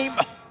daytime?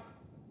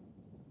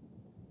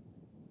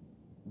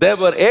 There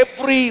were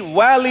every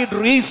valid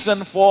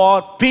reason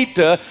for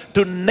Peter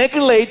to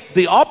neglect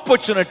the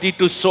opportunity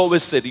to sow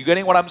his seed. You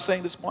getting what I'm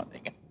saying this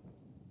morning?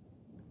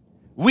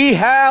 We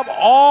have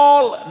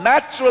all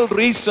natural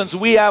reasons,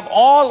 we have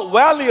all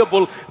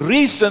valuable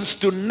reasons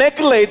to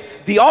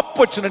neglect the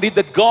opportunity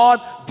that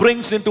God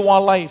brings into our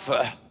life.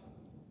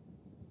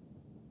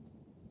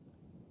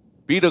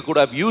 Peter could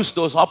have used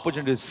those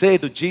opportunities to say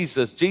to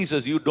Jesus,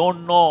 Jesus, you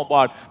don't know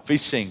about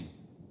fishing.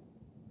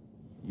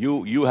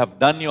 You have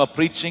done your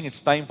preaching.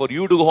 It's time for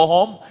you to go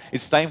home.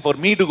 It's time for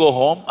me to go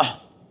home.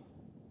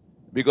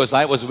 Because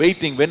I was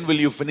waiting, when will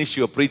you finish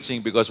your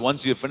preaching? Because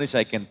once you finish,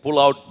 I can pull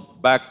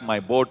out back my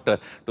boat to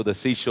the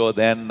seashore.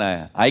 Then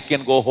I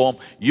can go home.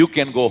 You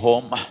can go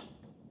home.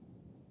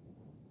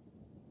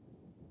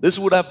 This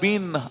would have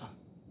been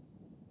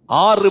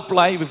our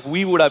reply if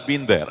we would have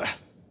been there.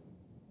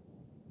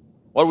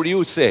 What would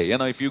you say?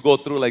 If you go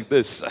through like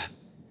this,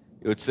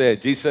 you would say,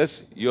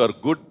 Jesus, you are a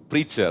good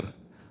preacher,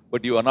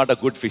 but you are not a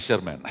good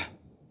fisherman.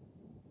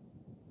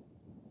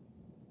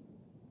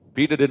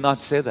 Peter did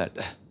not say that.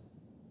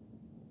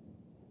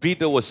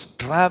 Peter was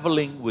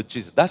traveling with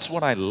Jesus. That's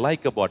what I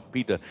like about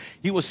Peter.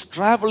 He was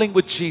traveling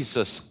with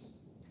Jesus.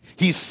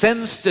 He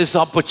sensed his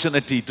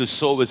opportunity to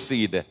sow a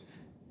seed.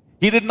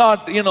 He did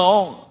not,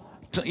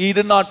 he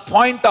did not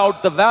point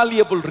out the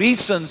valuable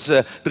reasons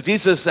to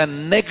Jesus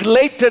and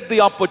neglected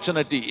the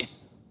opportunity.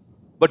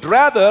 But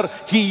rather,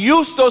 he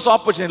used those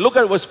opportunities. Look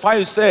at verse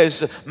 5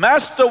 says,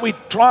 Master, we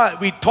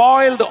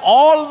toiled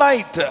all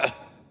night.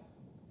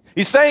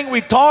 He's saying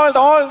we toiled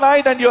all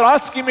night and you're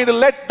asking me to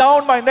let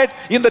down my net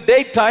in the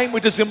daytime,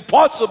 which is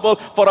impossible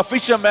for a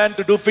fisherman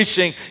to do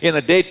fishing in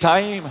the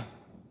daytime.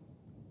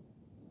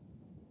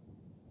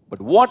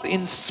 But what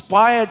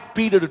inspired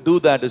Peter to do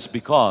that is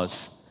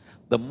because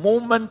the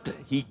moment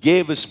he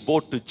gave his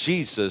boat to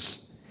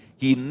Jesus,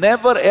 he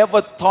never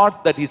ever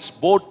thought that his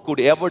boat could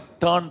ever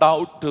turn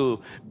out to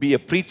be a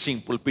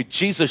preaching pulpit.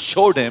 Jesus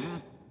showed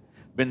him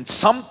when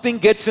something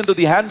gets into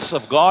the hands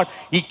of God,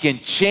 he can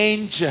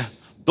change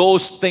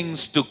those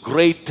things to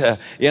great,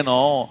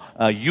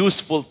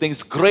 useful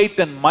things, great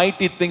and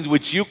mighty things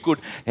which you could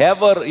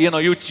ever,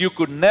 which you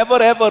could never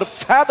ever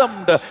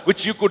fathomed,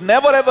 which you could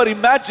never ever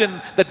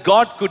imagine that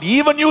God could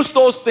even use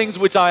those things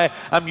which I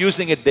am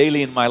using it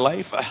daily in my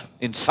life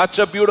in such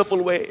a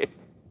beautiful way.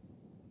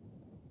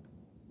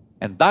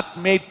 And that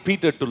made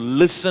Peter to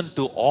listen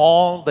to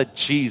all that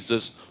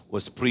Jesus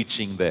was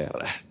preaching there.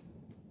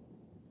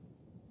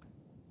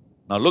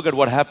 Now look at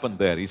what happened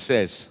there. He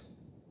says,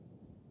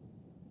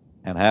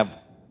 and I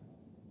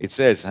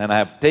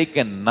have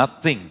taken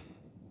nothing.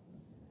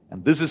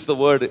 And this is the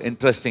word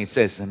interesting. It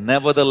says,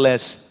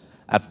 nevertheless,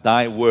 at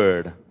thy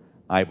word,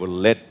 I will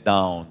let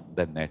down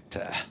the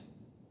net.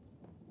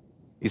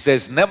 He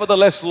says,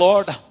 nevertheless,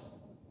 Lord,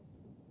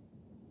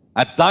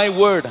 At thy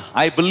word,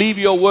 I believe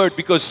your word,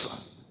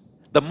 because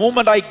the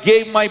moment I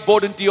gave my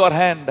boat into your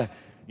hand,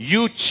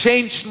 you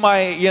changed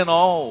my,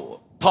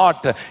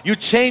 thought. You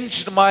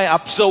changed my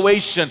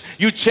observation.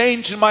 You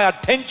changed my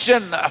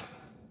attention.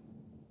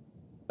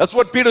 That's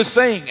what Peter is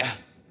saying.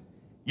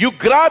 You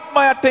grabbed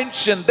my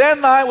attention.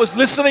 Then I was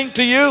listening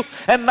to you.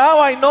 And now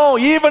I know,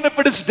 even if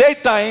it is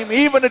daytime,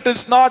 even it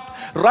is not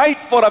right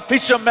for a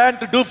fisherman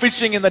to do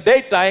fishing in the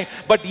daytime,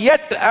 but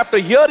yet after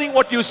hearing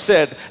what you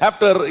said,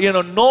 after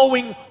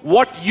knowing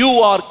what you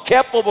are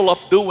capable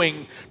of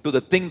doing to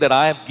the thing that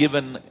I have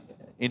given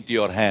into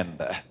your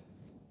hand,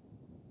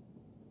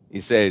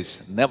 he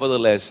says,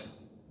 nevertheless,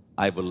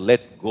 I will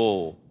let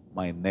go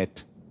my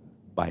net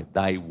by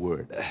thy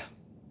word.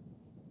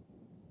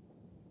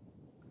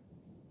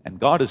 And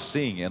God is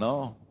saying,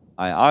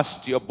 I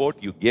asked your boat,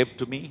 you gave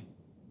to me.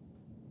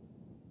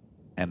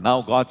 And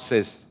now God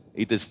says,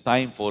 it is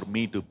time for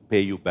me to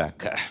pay you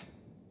back.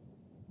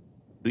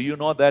 Do you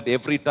know that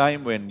every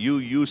time when you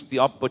use the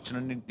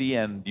opportunity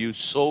and you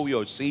sow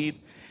your seed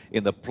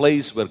in the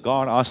place where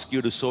God asks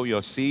you to sow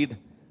your seed,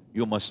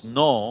 you must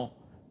know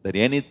that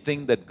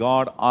anything that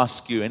God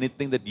asks you,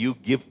 anything that you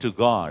give to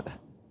God,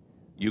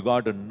 you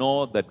got to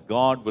know that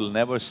God will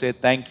never say,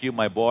 thank you,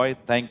 my boy,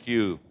 thank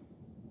you.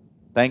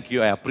 Thank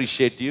you, I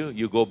appreciate you,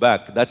 you go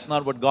back. That's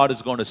not what God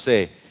is going to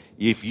say.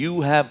 If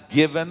you have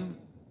given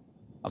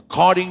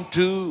according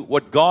to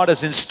what God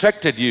has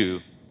instructed you,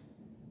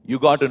 you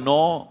got to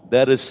know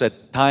there is a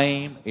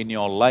time in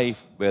your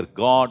life where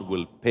God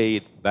will pay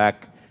it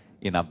back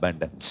in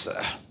abundance.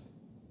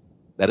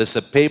 There is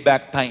a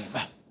payback time.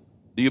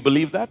 Do you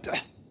believe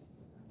that?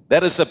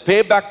 There is a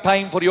payback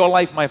time for your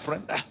life, my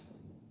friend.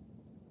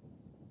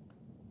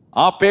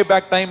 Our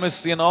payback time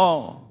is,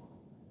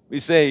 we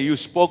say, you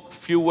spoke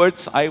few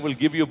words, I will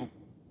give you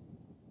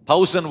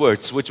 1,000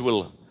 words, which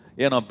will,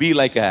 be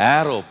like an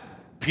arrow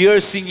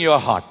piercing your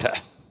heart.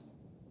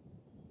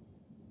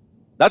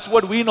 That's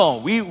what we know.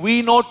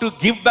 We know to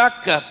give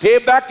back, pay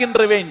back in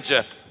revenge.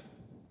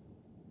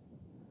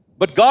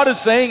 But God is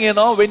saying,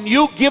 when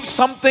you give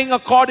something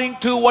according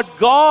to what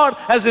God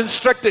has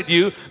instructed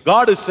you,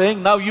 God is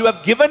saying, now you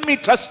have given me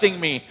trusting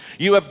me.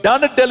 You have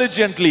done it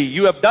diligently.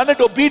 You have done it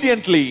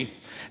obediently.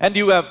 And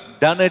you have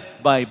done it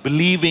by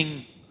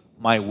believing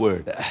my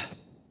word.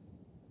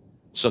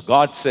 So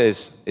God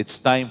says, it's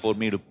time for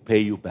me to pay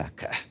you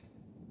back.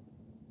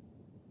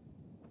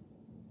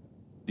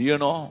 Do you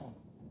know,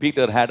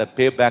 Peter had a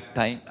payback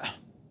time.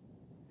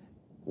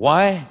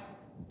 Why?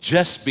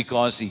 Just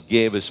because he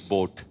gave his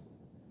boat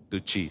to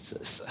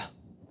Jesus.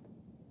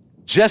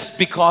 Just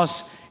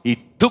because he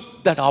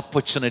took that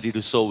opportunity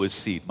to sow his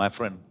seed. My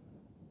friend,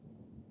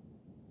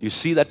 you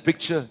see that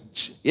picture?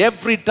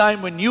 Every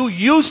time when you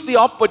use the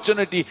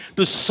opportunity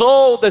to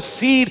sow the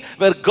seed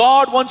where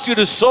God wants you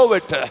to sow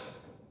it,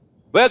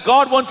 where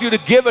God wants you to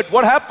give it,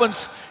 what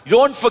happens?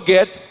 Don't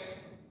forget,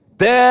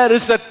 there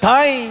is a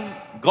time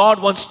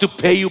God wants to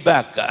pay you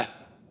back.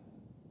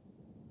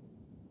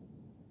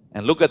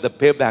 And look at the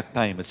payback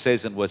time. It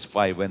says in verse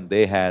 5, when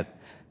they had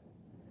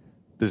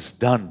this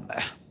done,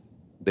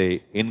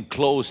 they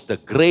enclosed a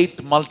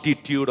great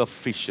multitude of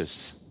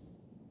fishes.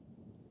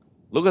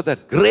 Look at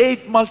that,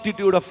 great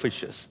multitude of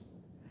fishes.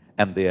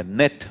 And their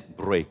net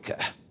break.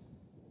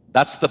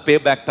 That's the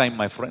payback time,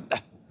 my friend.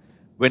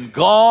 When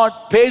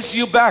God pays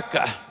you back,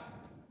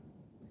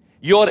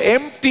 your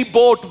empty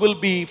boat will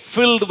be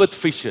filled with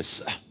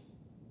fishes.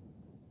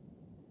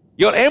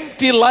 Your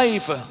empty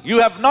life, you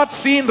have not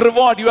seen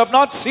reward, you have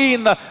not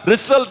seen the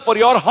result for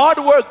your hard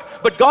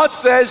work. But God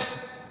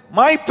says,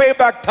 my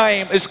payback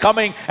time is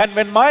coming. And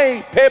when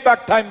my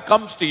payback time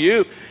comes to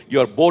you,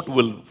 your boat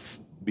will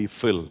be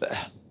filled.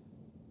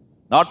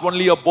 Not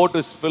only your boat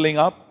is filling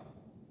up,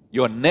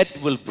 your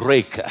net will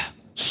break.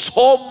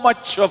 So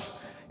much of,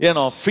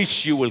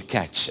 fish you will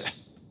catch.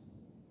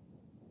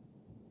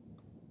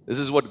 This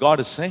is what God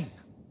is saying.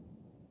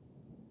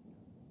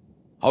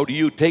 How do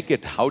you take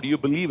it? How do you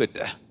believe it?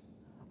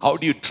 How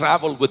do you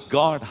travel with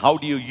God? How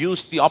do you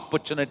use the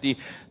opportunity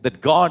that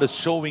God is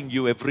showing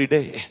you every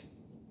day?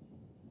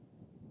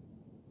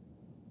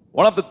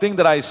 One of the things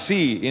that I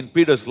see in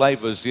Peter's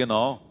life is,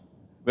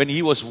 when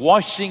he was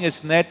washing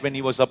his net, when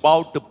he was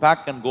about to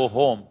pack and go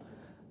home,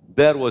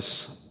 there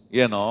was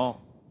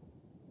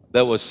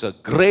a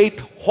great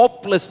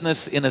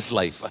hopelessness in his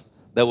life.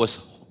 There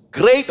was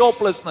great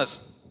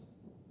hopelessness.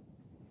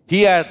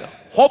 He had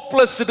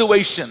hopeless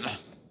situation.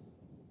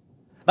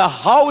 Now,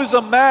 how is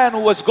a man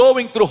who was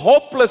going through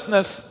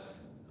hopelessness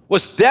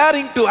was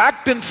daring to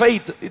act in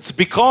faith? It's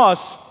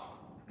because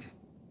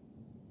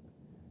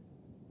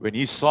when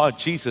he saw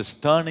Jesus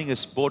turning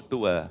his boat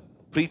to a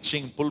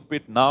preaching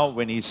pulpit, now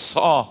when he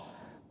saw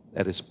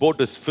that his boat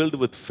is filled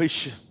with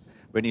fish,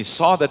 when he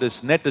saw that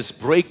his net is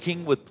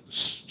breaking with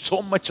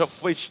so much of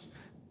fish,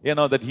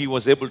 that he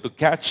was able to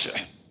catch.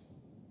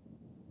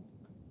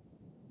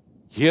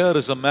 Here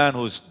is a man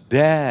who's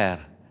daring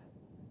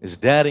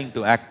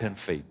to act in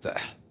faith.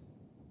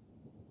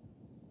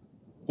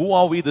 Who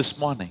are we this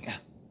morning?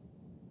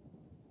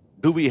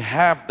 Do we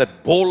have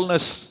that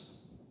boldness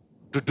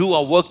to do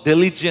our work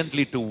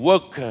diligently, to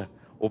work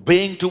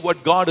obeying to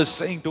what God is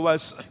saying to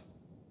us,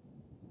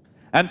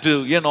 and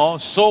to,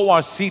 sow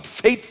our seed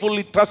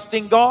faithfully,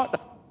 trusting God.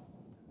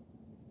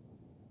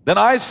 Then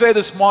I say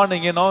this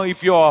morning,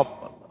 if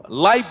your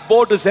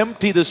lifeboat is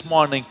empty this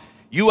morning,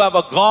 you have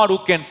a God who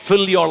can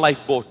fill your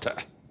lifeboat.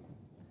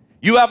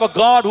 You have a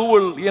God who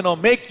will,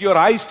 make your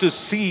eyes to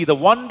see the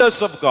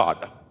wonders of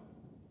God.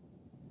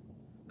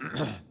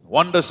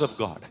 Wonders of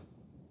God.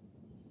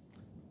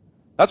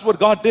 That's what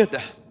God did.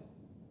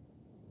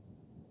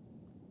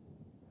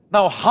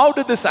 Now, how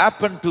did this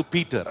happen to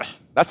Peter?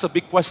 That's a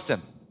big question.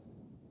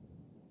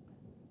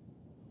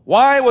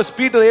 Why was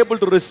Peter able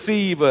to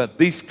receive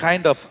this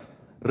kind of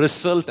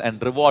result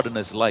and reward in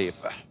his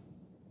life?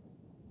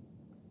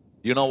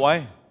 You know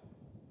why?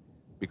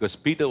 Because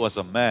Peter was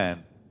a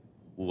man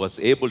who was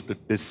able to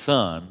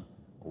discern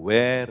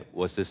where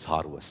was his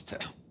harvest.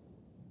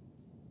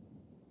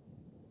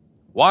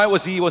 Why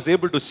was he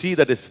able to see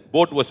that his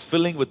boat was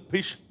filling with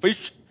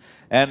fish,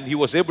 and he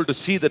was able to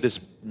see that his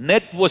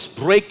net was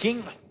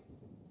breaking?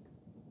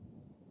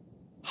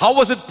 How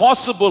was it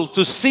possible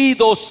to see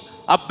those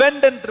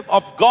abundant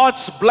of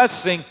God's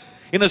blessing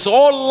in his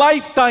whole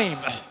lifetime?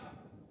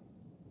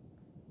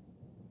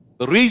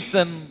 The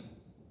reason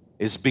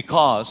is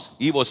because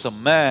he was a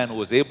man who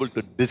was able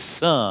to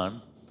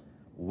discern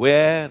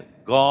where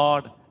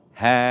God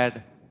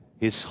had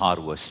his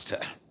harvest.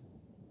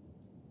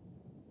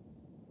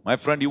 My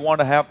friend, you want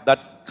to have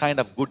that kind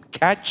of good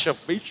catch of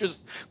fishes,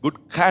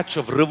 good catch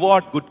of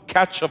reward, good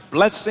catch of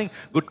blessing,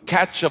 good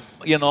catch of,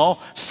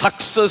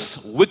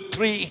 success,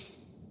 victory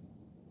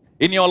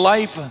in your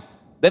life,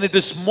 then it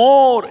is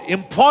more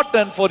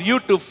important for you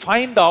to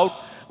find out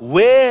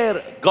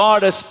where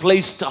God has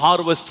placed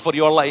harvest for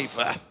your life.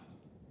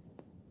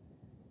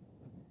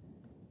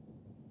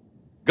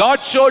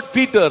 God showed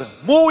Peter,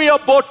 move your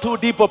boat to a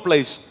deeper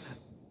place.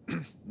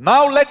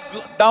 Now let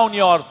down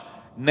your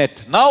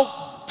net.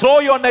 Now throw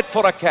your net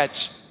for a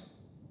catch.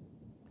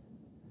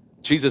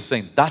 Jesus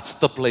saying, that's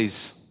the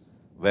place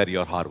where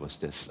your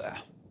harvest is.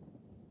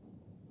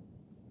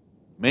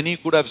 Many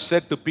could have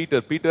said to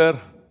Peter, Peter,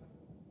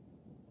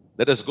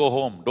 let us go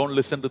home. Don't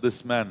listen to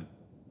this man.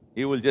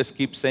 He will just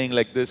keep saying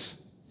like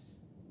this.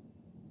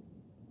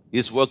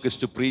 His work is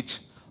to preach.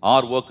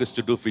 Our work is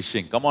to do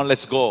fishing. Come on,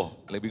 let's go.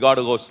 We got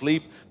to go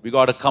sleep. We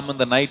got to come in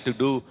the night to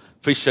do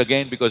fish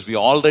again because we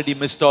already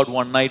missed out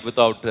one night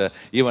without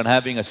even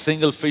having a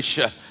single fish.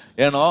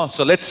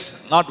 So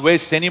let's not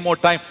waste any more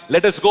time.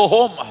 Let us go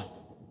home.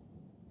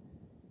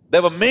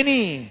 There were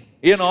many,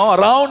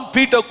 around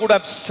Peter could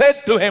have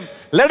said to him,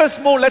 let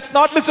us move. Let's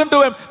not listen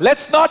to him.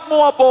 Let's not move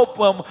our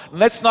boat.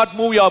 Let's not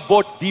move your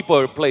boat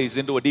deeper place,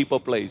 into a deeper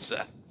place.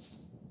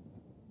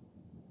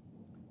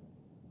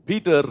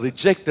 Peter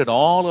rejected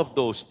all of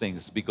those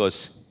things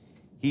because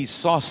he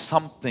saw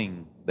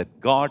something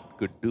that God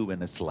could do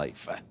in his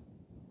life.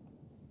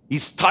 He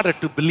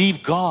started to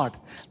believe God,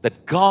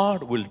 that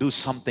God will do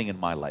something in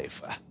my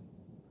life.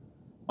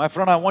 My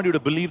friend, I want you to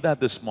believe that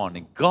this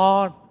morning.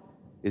 God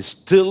is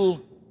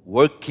still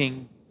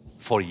working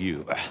for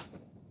you.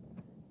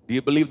 Do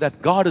you believe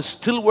that? God is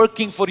still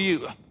working for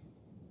you.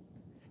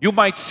 You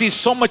might see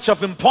so much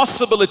of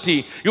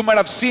impossibility. You might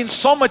have seen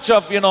so much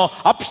of,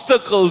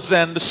 obstacles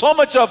and so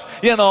much of,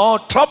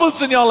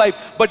 troubles in your life.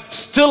 But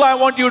still I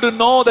want you to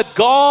know that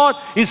God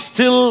is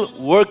still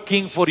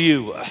working for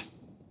you.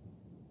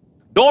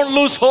 Don't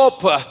lose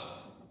hope.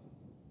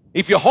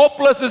 If you're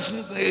hopeless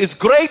is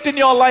great in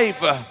your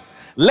life,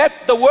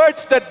 let the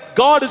words that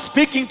God is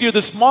speaking to you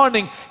this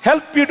morning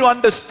help you to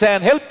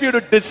understand, help you to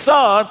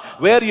discern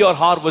where your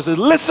harvest is.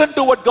 Listen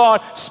to what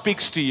God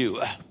speaks to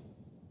you.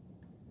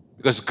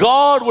 Because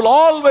God will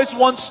always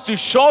wants to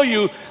show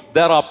you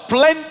there are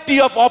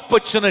plenty of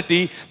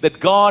opportunity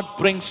that God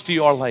brings to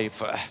your life.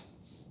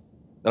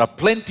 There are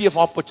plenty of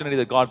opportunity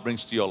that God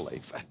brings to your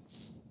life.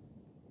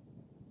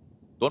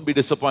 Don't be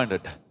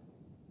disappointed.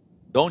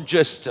 Don't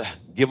just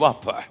give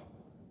up.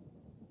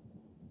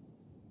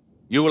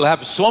 You will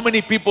have so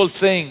many people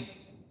saying,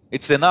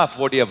 it's enough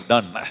what you have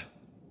done.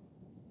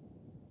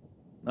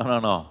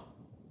 No.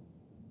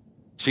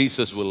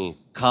 Jesus will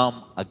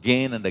come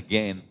again and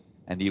again,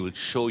 and He will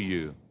show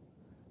you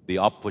the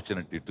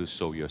opportunity to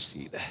sow your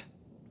seed.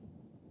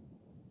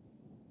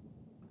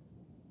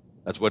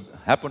 That's what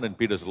happened in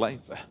Peter's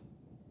life.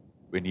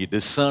 When he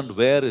discerned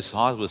where his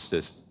harvest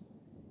is,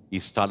 he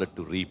started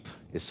to reap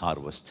his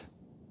harvest.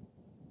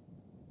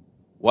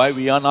 Why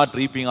we are not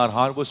reaping our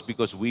harvest?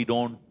 Because we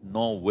don't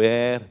know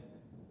where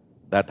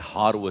that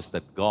harvest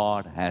that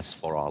God has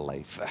for our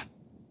life.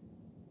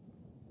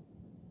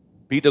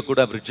 Peter could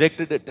have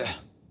rejected it.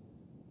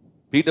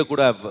 Peter could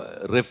have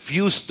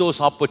refused those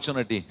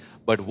opportunities.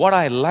 But what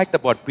I liked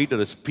about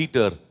Peter is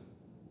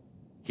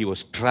he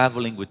was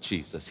traveling with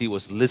Jesus. He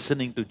was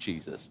listening to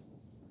Jesus.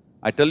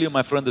 I tell you,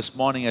 my friend, this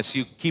morning, as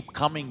you keep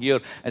coming here,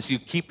 as you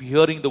keep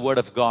hearing the word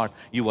of God,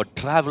 you are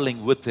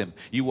traveling with Him.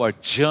 You are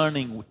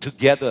journeying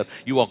together.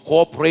 You are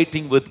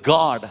cooperating with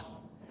God.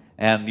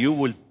 And you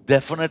will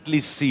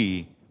definitely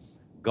see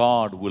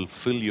God will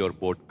fill your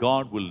boat.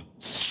 God will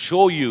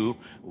show you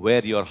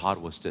where your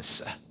harvest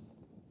is.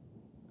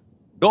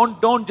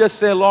 Don't just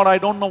say, Lord, I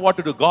don't know what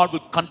to do. God will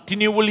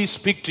continually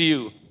speak to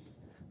you.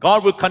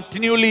 God will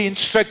continually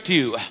instruct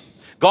you.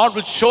 God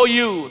will show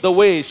you the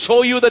way,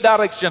 show you the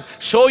direction,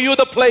 show you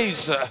the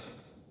place.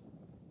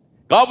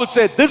 God will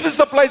say, this is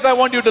the place I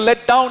want you to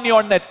let down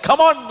your net. Come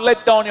on,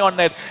 let down your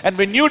net. And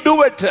when you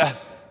do it,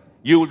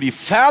 you will be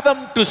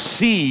fathomed to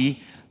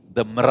see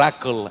the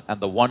miracle and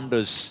the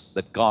wonders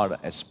that God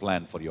has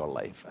planned for your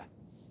life.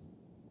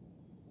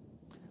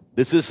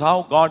 This is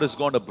how God is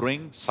going to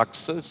bring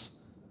success,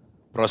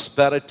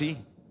 prosperity,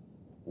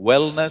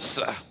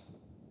 wellness,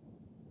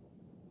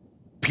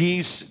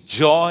 peace,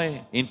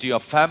 joy into your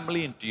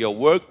family, into your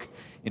work,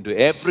 into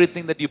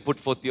everything that you put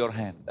forth your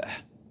hand.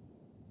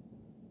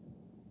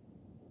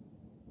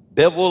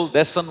 Devil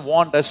doesn't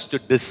want us to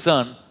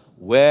discern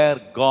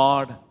where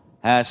God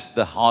has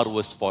the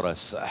harvest for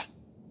us.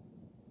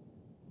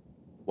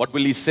 What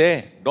will he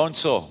say? Don't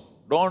sow.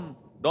 Don't.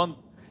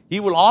 He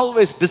will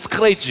always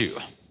discourage you.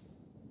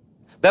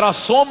 There are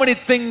so many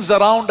things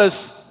around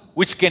us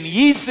which can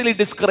easily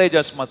discourage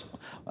us,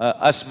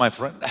 my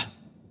friend.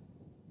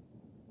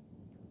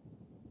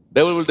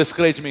 Devil will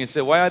discourage me and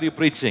say, why are you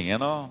preaching?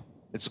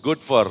 It's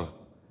good for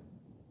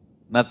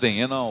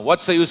nothing.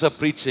 What's the use of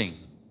preaching?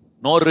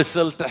 No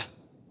result.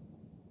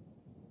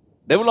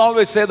 They will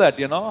always say that,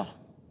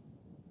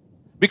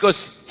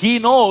 because he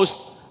knows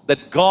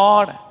that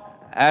God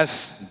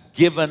has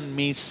given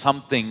me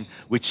something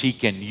which he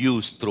can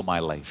use through my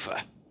life.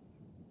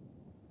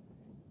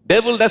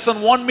 Devil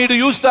doesn't want me to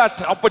use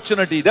that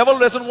opportunity. Devil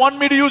doesn't want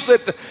me to use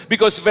it,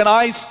 because when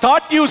I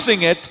start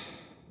using it,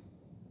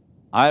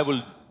 I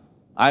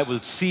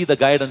will see the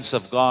guidance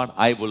of God.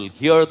 I will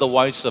hear the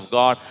voice of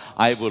God.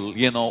 I will,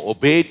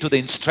 obey to the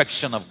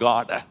instruction of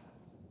God.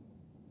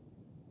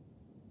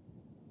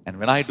 And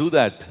when I do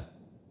that,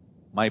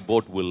 my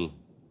boat will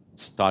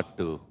start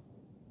to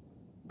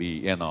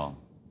be,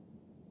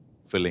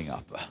 filling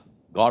up.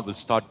 God will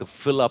start to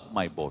fill up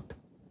my boat.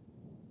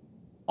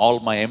 All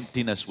my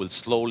emptiness will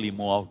slowly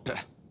move out.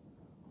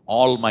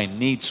 All my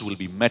needs will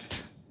be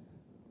met.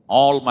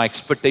 All my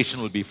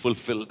expectation will be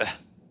fulfilled.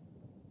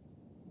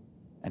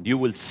 And you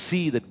will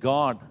see that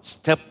God,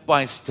 step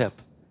by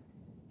step,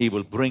 he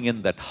will bring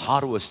in that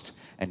harvest,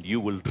 and you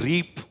will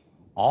reap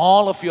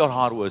all of your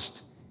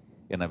harvest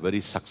in a very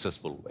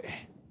successful way.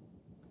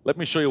 Let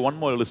me show you one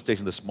more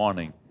illustration this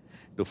morning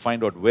to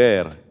find out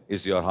where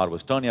is your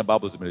harvest. Turn your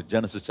Bibles to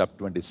Genesis chapter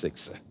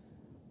 26.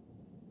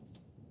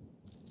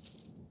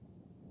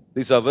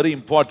 These are very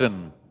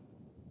important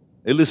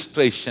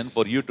illustration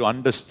for you to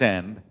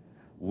understand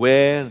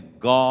where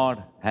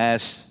God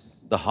has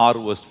the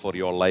harvest for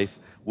your life,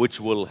 which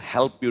will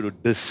help you to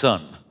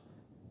discern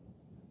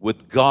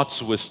with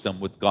God's wisdom,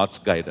 with God's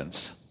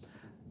guidance.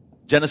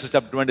 Genesis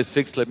chapter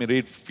 26, let me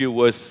read a few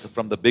verses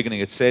from the beginning.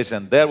 It says,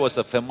 and there was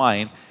a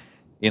famine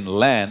in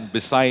land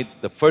beside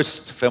the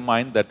first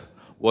famine that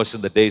was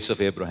in the days of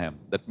Abraham.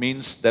 That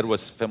means there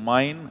was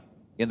famine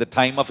in the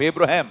time of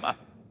Abraham.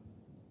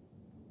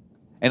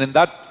 And in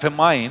that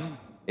famine,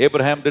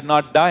 Abraham did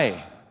not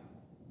die.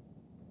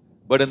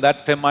 But in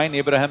that famine,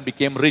 Abraham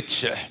became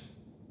rich.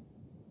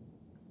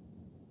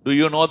 Do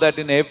you know that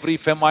in every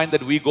famine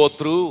that we go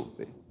through,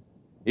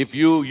 if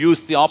you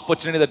use the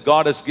opportunity that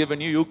God has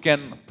given you, you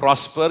can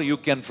prosper, you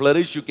can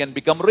flourish, you can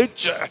become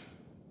rich.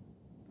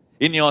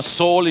 In your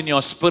soul, in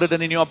your spirit,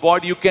 and in your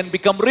body, you can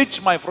become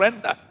rich, my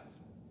friend.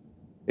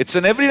 It's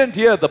an evident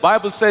here. The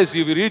Bible says,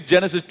 if you read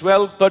Genesis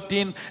 12,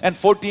 13, and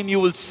 14, you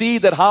will see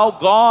that how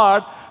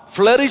God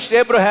flourished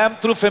Abraham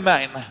through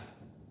famine.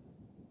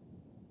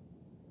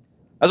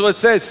 That's what it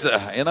says.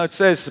 It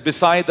says,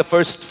 beside the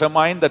first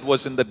famine that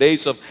was in the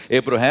days of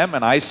Abraham,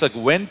 and Isaac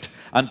went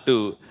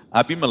unto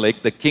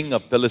Abimelech, the king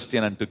of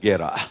Palestine, unto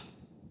Gerar.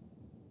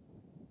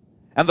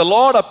 And the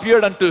Lord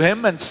appeared unto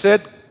him and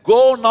said,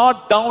 go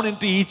not down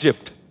into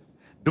Egypt.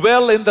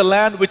 Dwell in the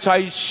land which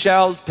I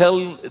shall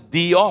tell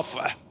thee of.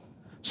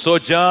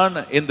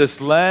 Sojourn in this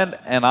land,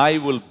 and I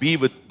will be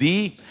with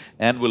thee,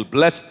 and will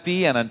bless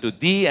thee, and unto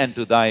thee and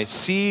to thy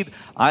seed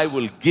I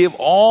will give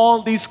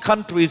all these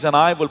countries, and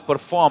I will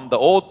perform the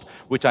oath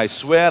which I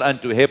swear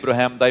unto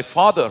Abraham thy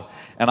father.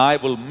 And I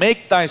will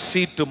make thy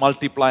seed to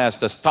multiply as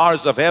the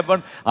stars of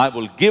heaven. I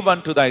will give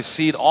unto thy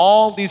seed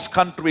all these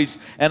countries,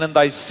 and in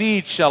thy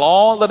seed shall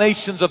all the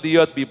nations of the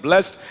earth be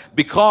blessed,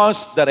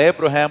 because that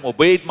Abraham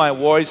obeyed my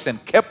voice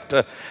and kept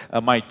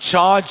my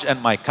charge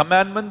and my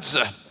commandments,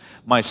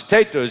 my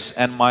statutes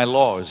and my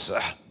laws.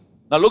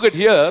 Now look at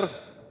here.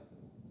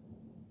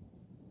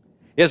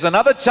 Here's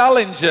another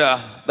challenge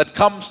that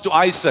comes to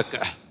Isaac.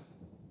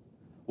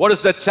 What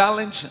is that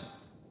challenge?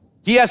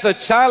 He has a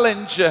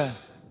challenge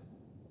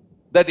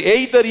that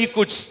either he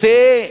could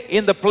stay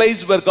in the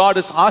place where God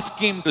is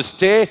asking him to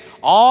stay,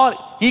 or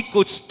he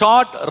could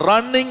start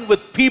running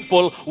with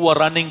people who are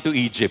running to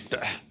Egypt.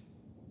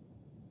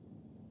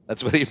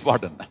 That's very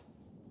important.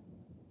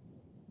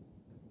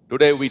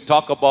 Today we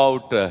talk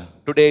about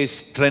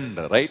today's trend,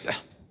 right?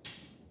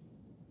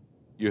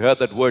 You heard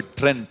that word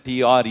trend,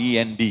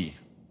 T-R-E-N-D.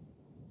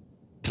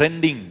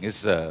 Trending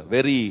is a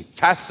very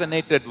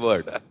fascinated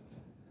word.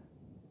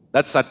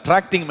 That's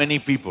attracting many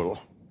people.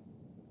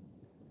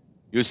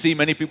 You see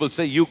many people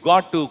say, you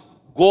got to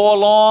go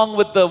along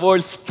with the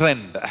world's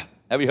trend.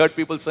 Have you heard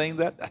people saying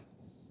that?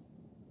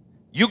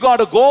 You got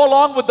to go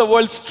along with the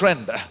world's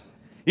trend.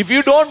 If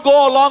you don't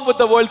go along with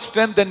the world's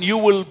trend, then you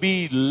will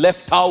be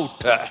left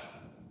out.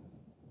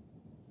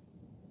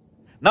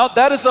 Now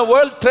there is a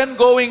world trend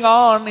going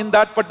on in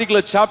that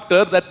particular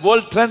chapter. That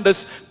world trend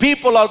is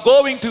people are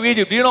going to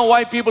Egypt. Do you know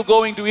why people are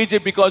going to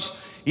Egypt?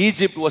 Because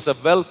Egypt was a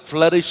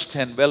well-flourished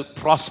and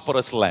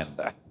well-prosperous land.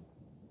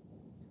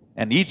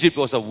 And Egypt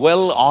was a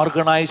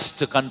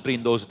well-organized country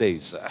in those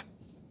days.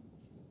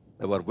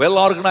 They were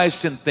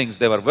well-organized in things.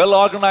 They were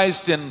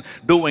well-organized in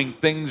doing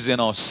things,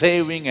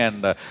 saving,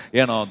 and,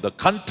 the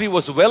country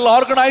was a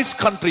well-organized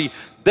country.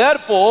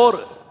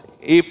 Therefore,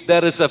 if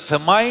there is a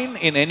famine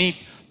in any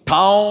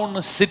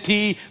town,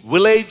 city,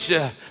 village,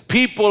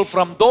 people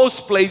from those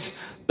places,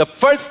 the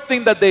first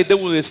thing that they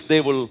do is they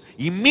will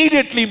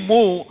immediately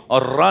move or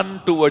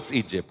run towards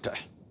Egypt.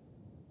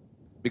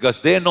 Because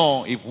they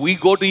know if we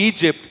go to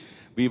Egypt,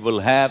 we will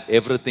have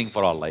everything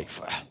for our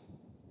life.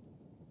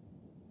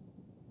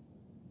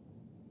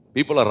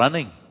 People are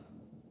running.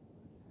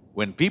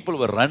 When people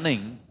were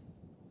running,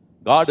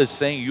 God is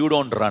saying, you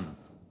don't run.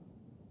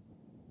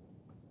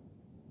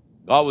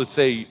 God will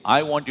say,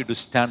 I want you to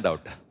stand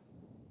out.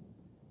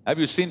 Have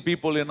you seen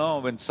people,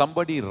 when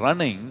somebody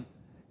running,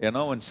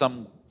 when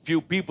some few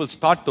people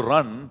start to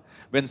run,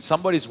 when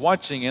somebody is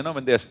watching,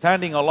 when they are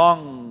standing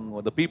along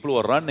with the people who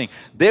are running,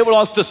 they will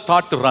also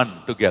start to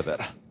run together.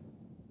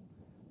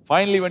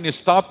 Finally, when you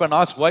stop and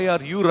ask, why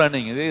are you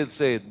running? They will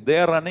say, they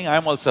are running, I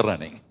am also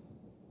running.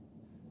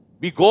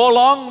 We go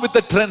along with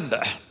the trend.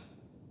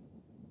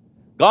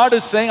 God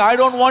is saying, I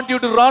don't want you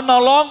to run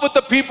along with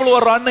the people who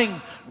are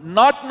running,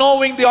 not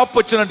knowing the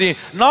opportunity,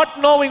 not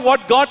knowing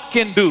what God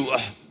can do.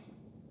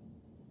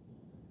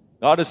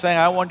 God is saying,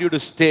 I want you to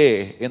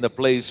stay in the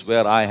place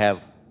where I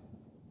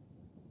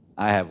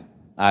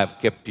have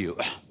kept you.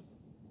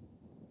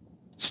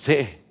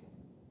 Stay.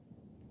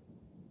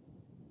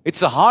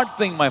 It's a hard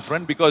thing, my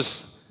friend,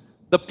 because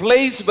the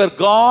place where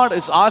God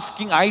is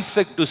asking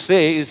Isaac to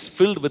stay is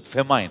filled with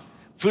famine,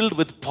 filled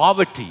with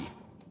poverty.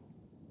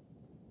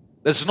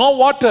 There's no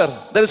water.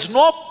 There is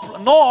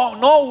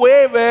no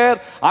way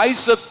where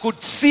Isaac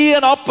could see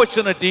an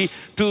opportunity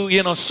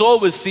to, sow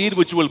his seed,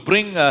 which will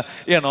bring,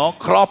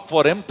 crop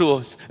for him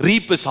to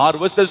reap his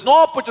harvest. There's no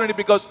opportunity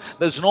because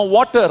there's no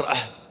water.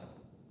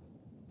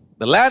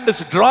 The land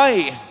is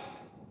dry.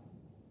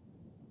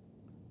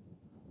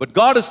 But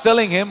God is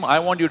telling him, I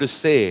want you to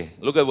say,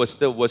 look at verse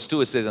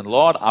 2, it says, and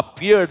Lord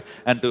appeared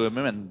unto him,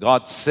 and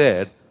God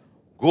said,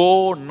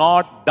 go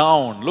not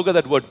down. Look at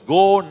that word,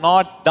 go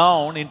not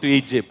down into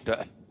Egypt.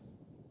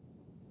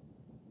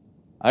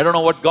 I don't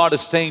know what God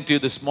is saying to you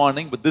this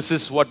morning, but this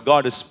is what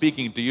God is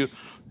speaking to you.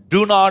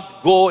 Do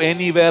not go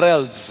anywhere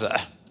else.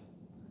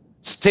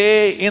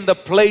 Stay in the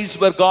place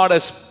where God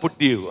has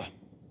put you.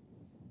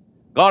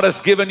 God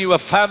has given you a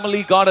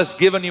family, God has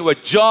given you a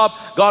job,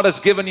 God has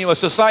given you a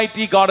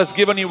society, God has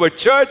given you a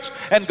church,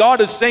 and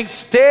God is saying,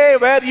 stay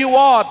where you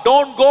are.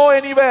 Don't go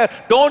anywhere.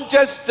 Don't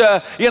just,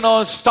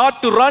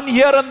 start to run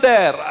here and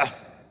there.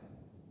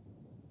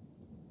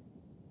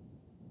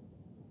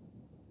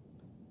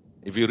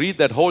 If you read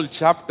that whole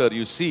chapter,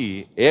 you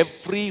see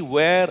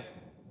everywhere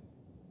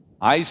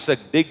Isaac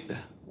digged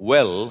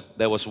well,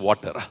 there was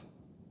water.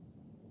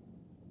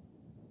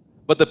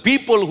 But the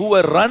people who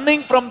were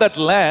running from that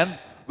land,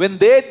 when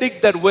they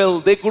dig that well,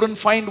 they couldn't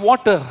find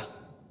water.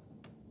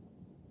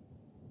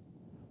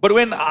 But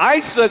when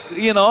Isaac,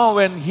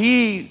 when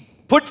he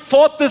put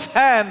forth his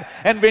hand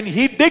and when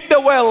he digged a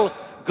well,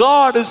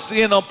 God is,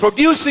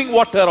 producing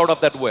water out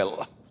of that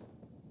well.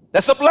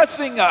 That's a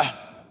blessing.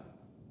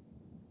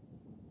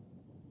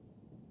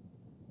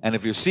 And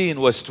if you see in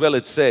verse 12,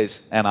 it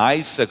says, and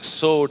Isaac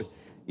sowed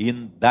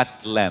in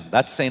that land.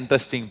 That's the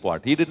interesting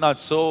part. He did not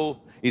sow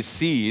his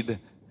seed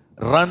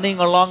running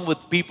along with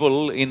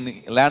people in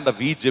the land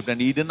of Egypt, and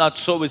he did not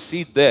sow his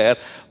seed there,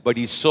 but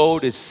he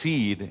sowed his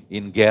seed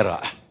in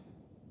Gerar.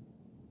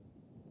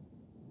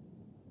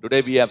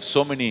 Today we have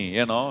so many,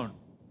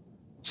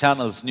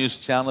 channels, news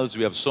channels.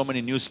 We have so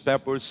many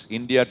newspapers,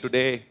 India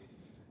Today,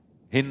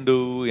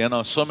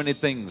 Hindu, so many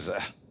things.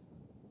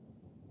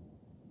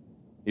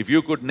 If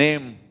you could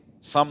name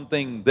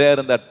something there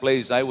in that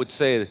place, I would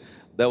say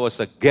there was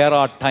a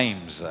Gerar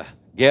Times,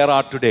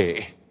 Gerar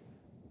Today.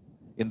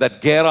 In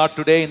that Gerar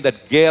Today, in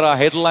that Gerar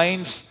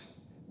headlines,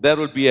 there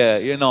will be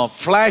a,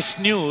 flash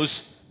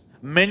news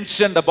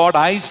mentioned about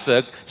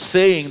Isaac,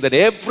 saying that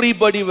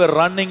everybody were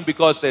running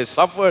because they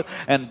suffered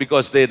and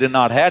because they did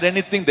not had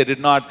anything. They did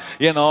not,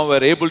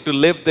 were able to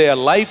live their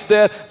life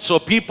there. So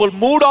people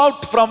moved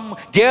out from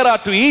Gerar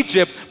to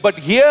Egypt. But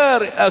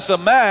here, as a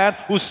man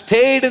who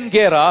stayed in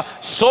Gerar,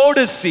 sowed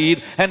his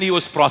seed, and he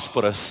was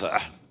prosperous.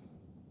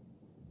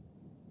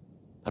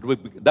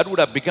 That would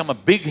have become a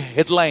big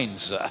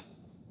headlines.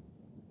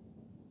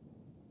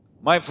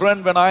 My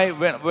friend,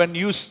 when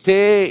you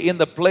stay in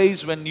the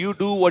place, when you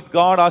do what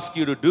God asks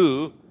you to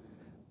do,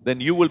 then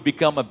you will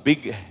become a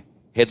big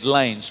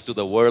headlines to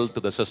the world, to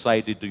the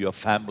society, to your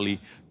family,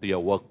 to your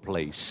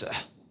workplace.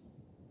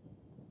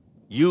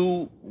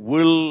 You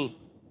will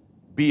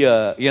be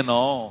a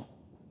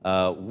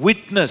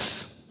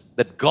witness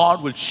that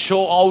God will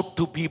show out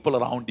to people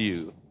around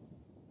you.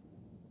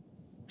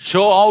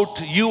 Show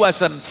out you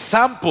as a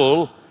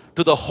sample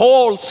to the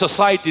whole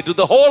society, to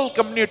the whole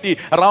community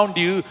around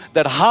you,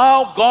 that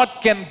how God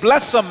can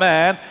bless a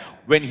man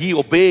when he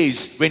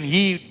obeys, when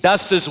he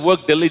does his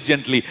work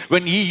diligently,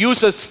 when he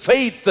uses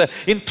faith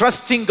in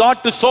trusting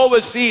God to sow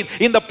a seed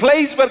in the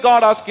place where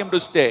God asks him to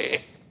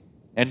stay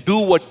and do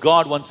what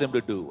God wants him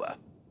to do.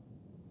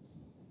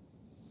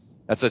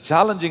 That's a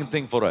challenging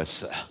thing for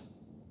us.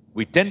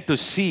 We tend to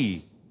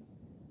see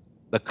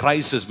the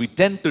crisis. We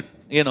tend to,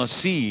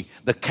 see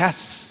the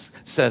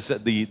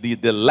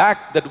the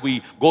lack that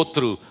we go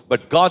through.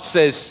 But God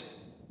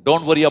says,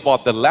 don't worry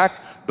about the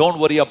lack. Don't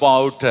worry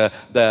about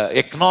the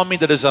economy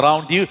that is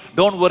around you.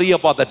 Don't worry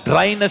about the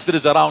dryness that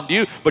is around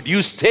you. But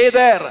you stay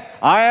there.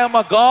 I am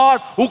a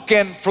God who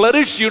can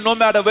flourish you no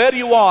matter where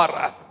you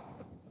are.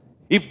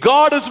 If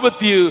God is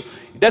with you,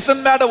 it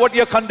doesn't matter what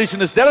your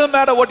condition is. Doesn't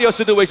matter what your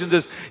situation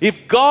is.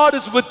 If God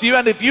is with you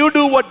and if you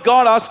do what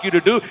God asks you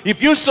to do,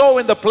 if you sow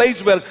in the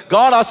place where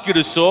God asks you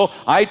to sow,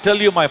 I tell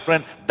you, my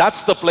friend,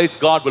 that's the place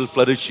God will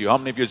flourish you. How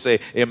many of you say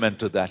amen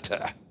to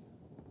that?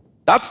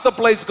 That's the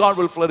place God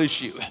will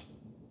flourish you.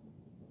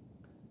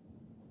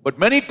 But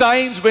many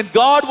times when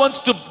God wants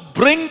to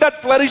bring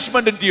that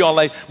flourishment into your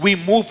life, we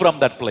move from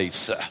that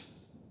place.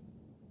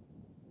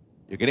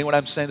 You getting what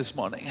I'm saying this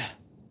morning?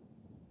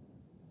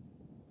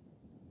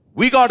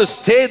 We got to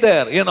stay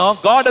there,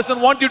 God doesn't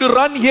want you to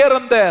run here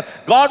and there.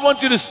 God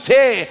wants you to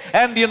stay.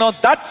 And,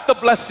 that's the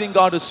blessing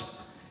God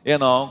is,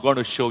 going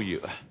to show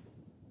you.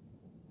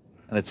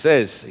 And it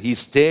says, he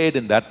stayed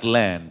in that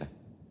land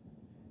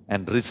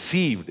and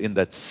received in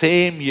that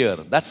same year.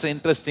 That's an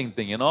interesting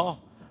thing,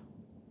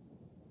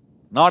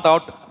 Not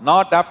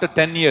after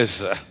 10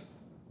 years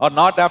or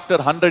not after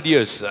 100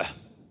 years.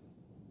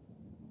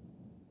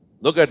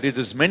 Look at it, it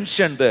is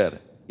mentioned there.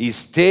 He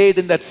stayed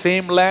in that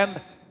same land.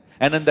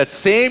 And in that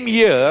same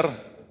year,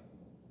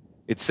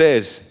 it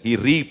says, he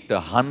reaped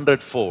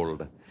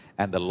 100-fold,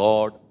 and the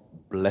Lord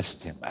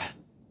blessed him.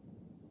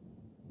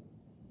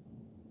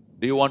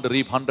 Do you want to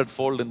reap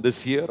 100-fold in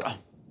this year?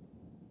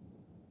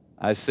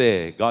 I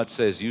say, God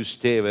says, you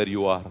stay where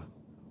you are.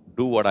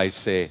 Do what I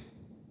say.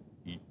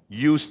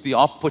 Use the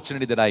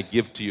opportunity that I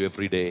give to you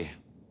every day.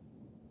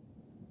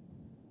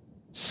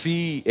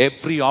 See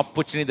every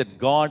opportunity that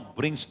God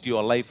brings to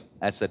your life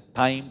as a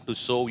time to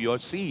sow your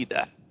seed.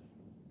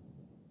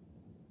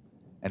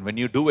 And when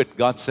you do it,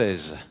 God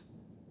says,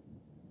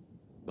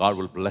 God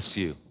will bless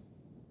you.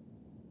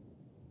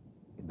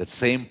 In the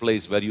same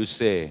place where you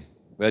say,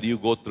 where you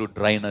go through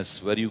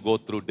dryness, where you go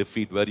through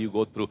defeat, where you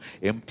go through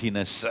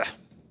emptiness,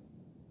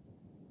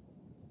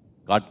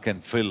 God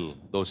can fill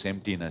those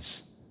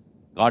emptiness.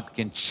 God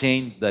can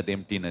change that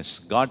emptiness.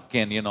 God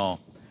can,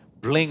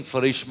 bring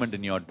flourishment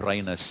in your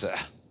dryness.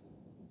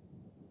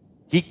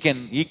 He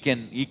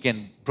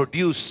can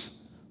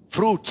produce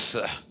fruits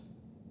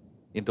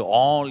into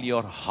all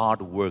your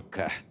hard work,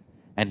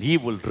 and he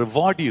will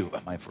reward you,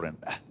 my friend.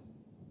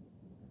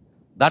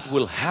 That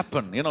will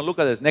happen. Look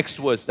at the next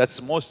verse.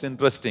 That's most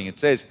interesting. It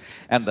says,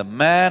 and the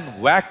man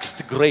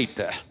waxed great.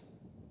 Do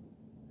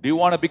you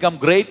want to become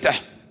great?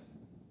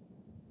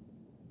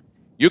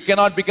 You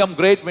cannot become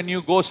great when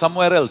you go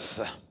somewhere else.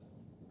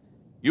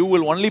 You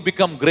will only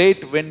become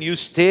great when you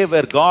stay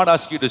where God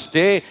asks you to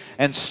stay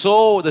and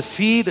sow the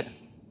seed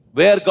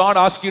where God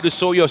asks you to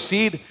sow your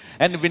seed.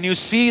 And when you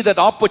see that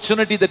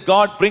opportunity that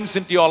God brings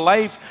into your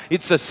life,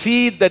 it's a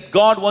seed that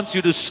God wants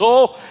you to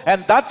sow,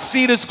 and that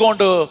seed is going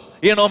to,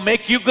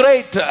 make you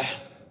great.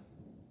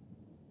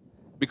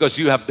 Because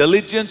you have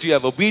diligence, you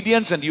have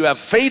obedience, and you have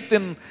faith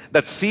in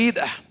that seed.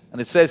 And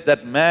it says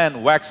that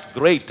man waxed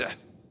great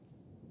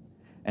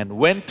and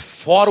went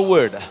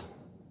forward.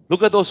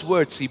 Look at those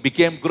words. He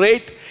became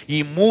great.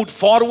 He moved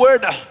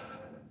forward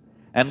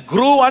and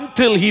grew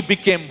until he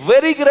became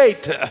very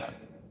great.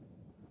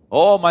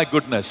 Oh my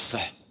goodness.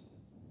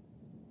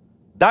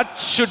 That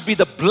should be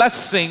the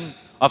blessing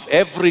of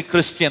every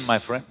Christian, my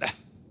friend.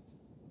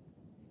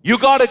 You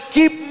got to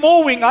keep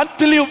moving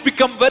until you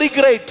become very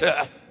great.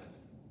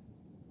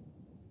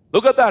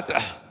 Look at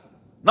that.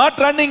 Not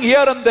running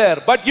here and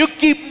there, but you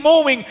keep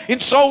moving in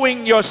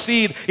sowing your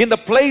seed in the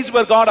place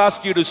where God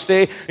asks you to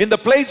stay, in the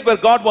place where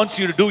God wants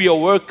you to do your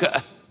work.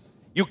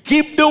 You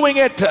keep doing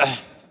it.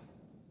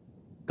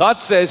 God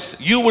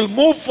says you will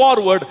move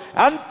forward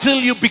until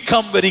you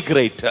become very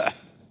great.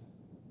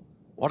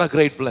 What a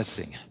great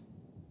blessing.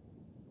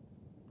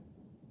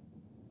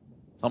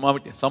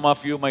 Some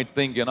of you might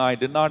think, I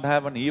did not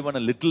have even a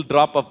little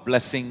drop of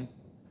blessing.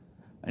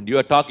 And you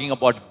are talking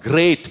about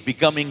great,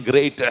 becoming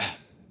great.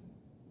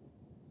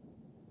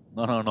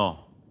 No.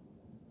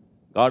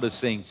 God is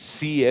saying,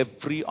 see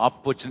every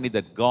opportunity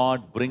that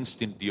God brings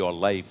into your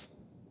life,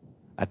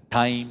 a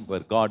time where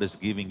God is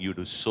giving you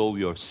to sow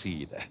your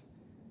seed.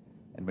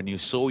 And when you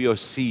sow your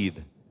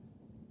seed,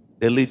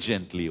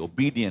 diligently,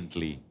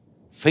 obediently,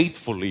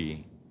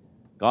 faithfully,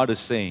 God is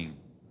saying,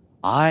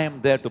 I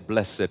am there to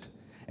bless it.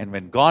 And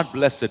when God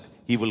bless it,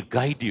 He will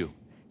guide you.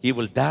 He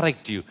will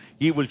direct you.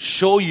 He will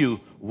show you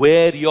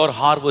where your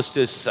harvest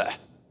is.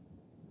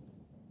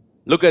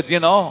 Look at,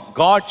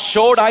 God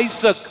showed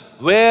Isaac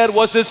where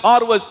was his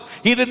harvest.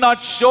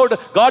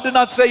 God did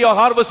not say your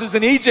harvest is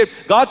in Egypt.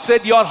 God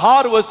said your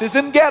harvest is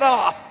in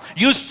Gerar.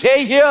 You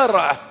stay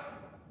here.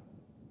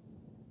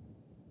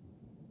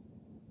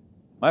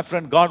 My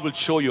friend, God will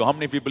show you. How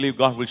many of you believe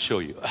God will show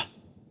you?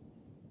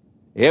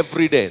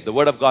 Every day, the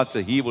Word of God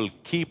says He will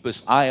keep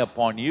His eye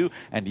upon you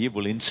and He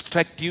will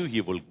instruct you, He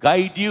will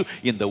guide you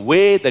in the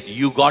way that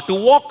you got to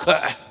walk.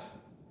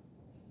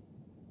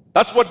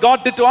 That's what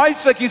God did to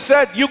Isaac. He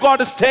said, you got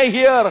to stay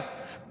here.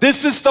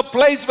 This is the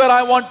place where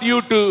I want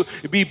you to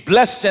be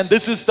blessed, and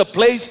this is the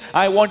place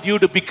I want you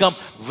to become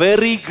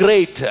very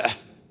great.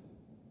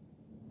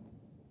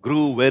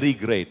 Grew very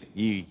great.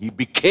 He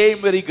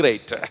became very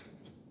great.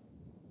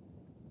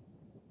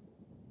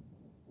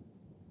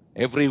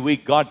 Every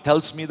week God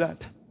tells me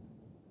that.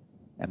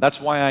 And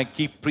that's why I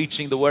keep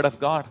preaching the Word of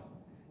God.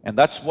 And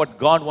that's what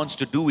God wants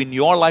to do in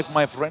your life,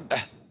 my friend.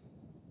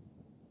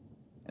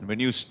 And when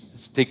you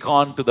stick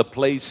on to the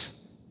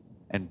place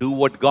and do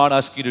what God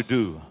asks you to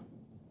do,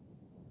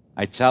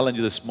 I challenge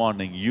you this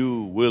morning,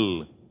 you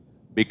will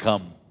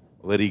become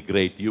very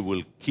great. You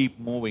will keep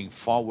moving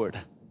forward.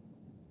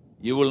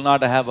 You will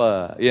not have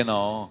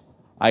a,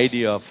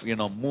 idea of,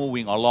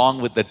 moving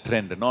along with the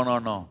trend.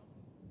 No.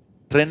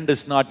 Trend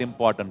is not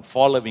important.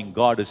 Following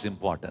God is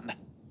important.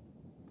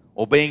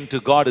 Obeying to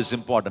God is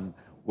important.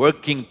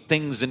 Working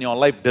things in your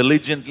life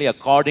diligently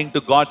according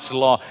to God's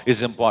law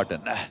is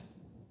important.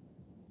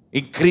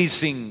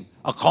 Increasing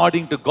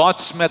according to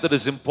God's method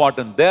is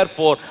important.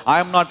 Therefore, I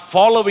am not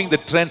following the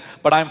trend,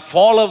 but I am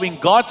following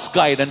God's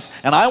guidance.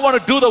 And I want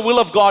to do the will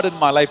of God in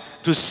my life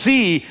to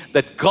see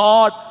that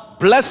God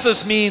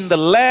blesses me in the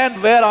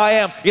land where I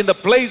am, in the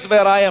place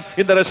where I am,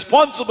 in the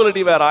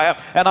responsibility where I am.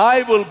 And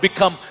I will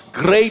become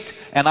great,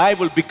 and I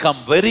will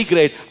become very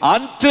great.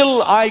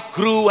 Until I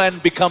grew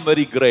and become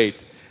very great,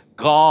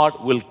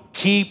 God will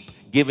keep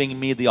giving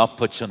me the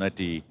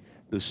opportunity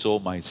to sow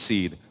my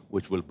seed,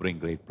 which will bring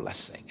great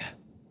blessing.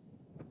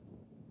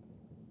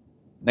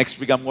 Next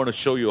week, I'm going to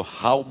show you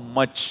how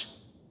much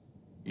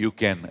you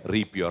can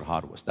reap your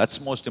harvest. That's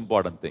the most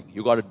important thing.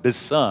 You got to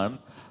discern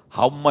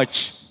how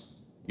much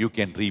you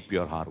can reap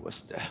your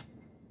harvest.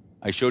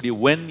 I showed you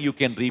when you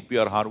can reap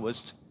your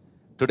harvest.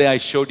 Today, I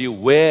showed you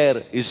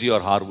where is your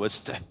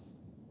harvest.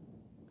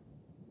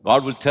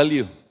 God will tell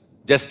you,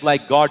 just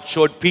like God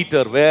showed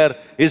Peter where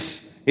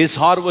his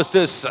harvest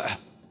is.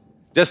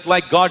 Just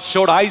like God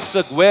showed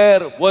Isaac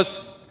where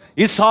was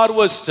his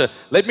harvest.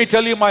 Let me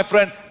tell you, my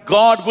friend,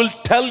 God will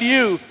tell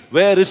you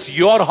where is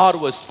your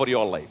harvest for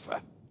your life.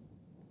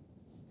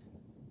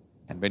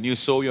 And when you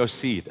sow your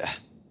seed,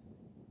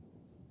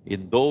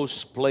 in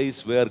those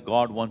places where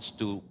God wants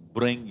to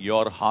bring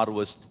your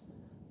harvest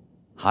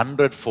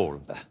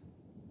 100-fold,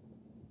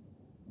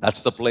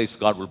 that's the place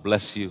God will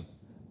bless you.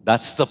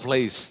 That's the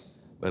place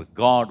where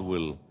God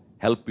will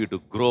help you to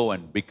grow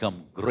and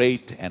become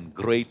great and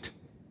great.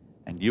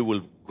 And you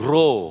will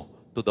grow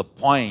to the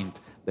point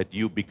that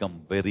you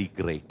become very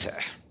great.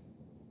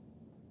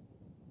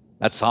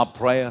 That's our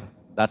prayer.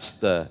 That's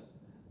the,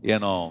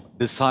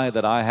 desire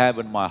that I have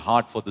in my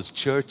heart for this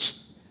church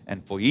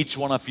and for each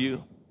one of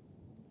you.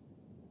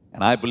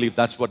 And I believe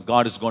that's what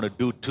God is going to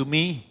do to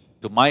me,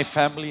 to my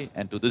family,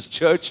 and to this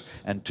church,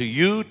 and to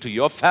you, to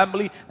your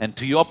family, and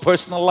to your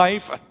personal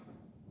life.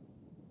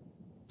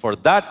 For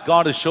that,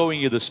 God is showing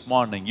you this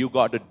morning, you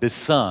got to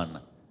discern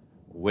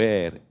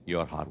where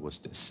your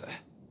harvest is.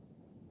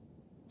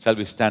 Shall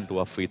we stand to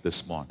our feet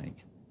this morning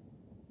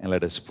and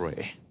let us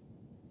pray?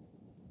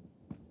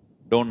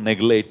 Don't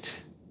neglect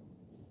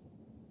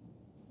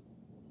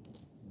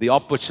the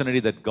opportunity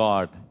that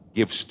God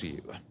gives to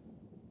you.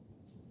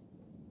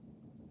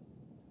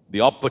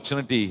 The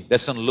opportunity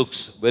doesn't look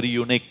very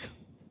unique,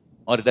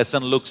 or it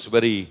doesn't look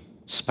very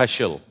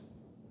special.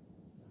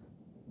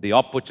 The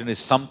opportunity is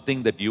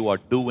something that you are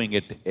doing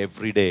it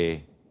every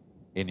day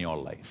in your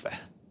life.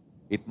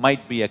 It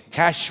might be a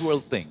casual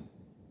thing,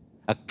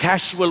 a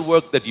casual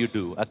work that you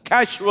do, a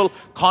casual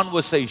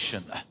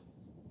conversation.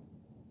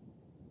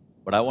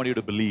 But I want you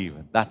to believe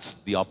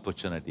that's the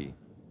opportunity.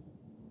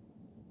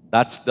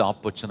 That's the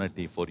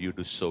opportunity for you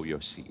to sow your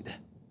seed.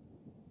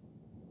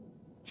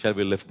 Shall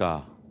we lift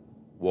our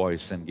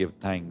voice and give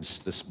thanks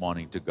this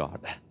morning to God?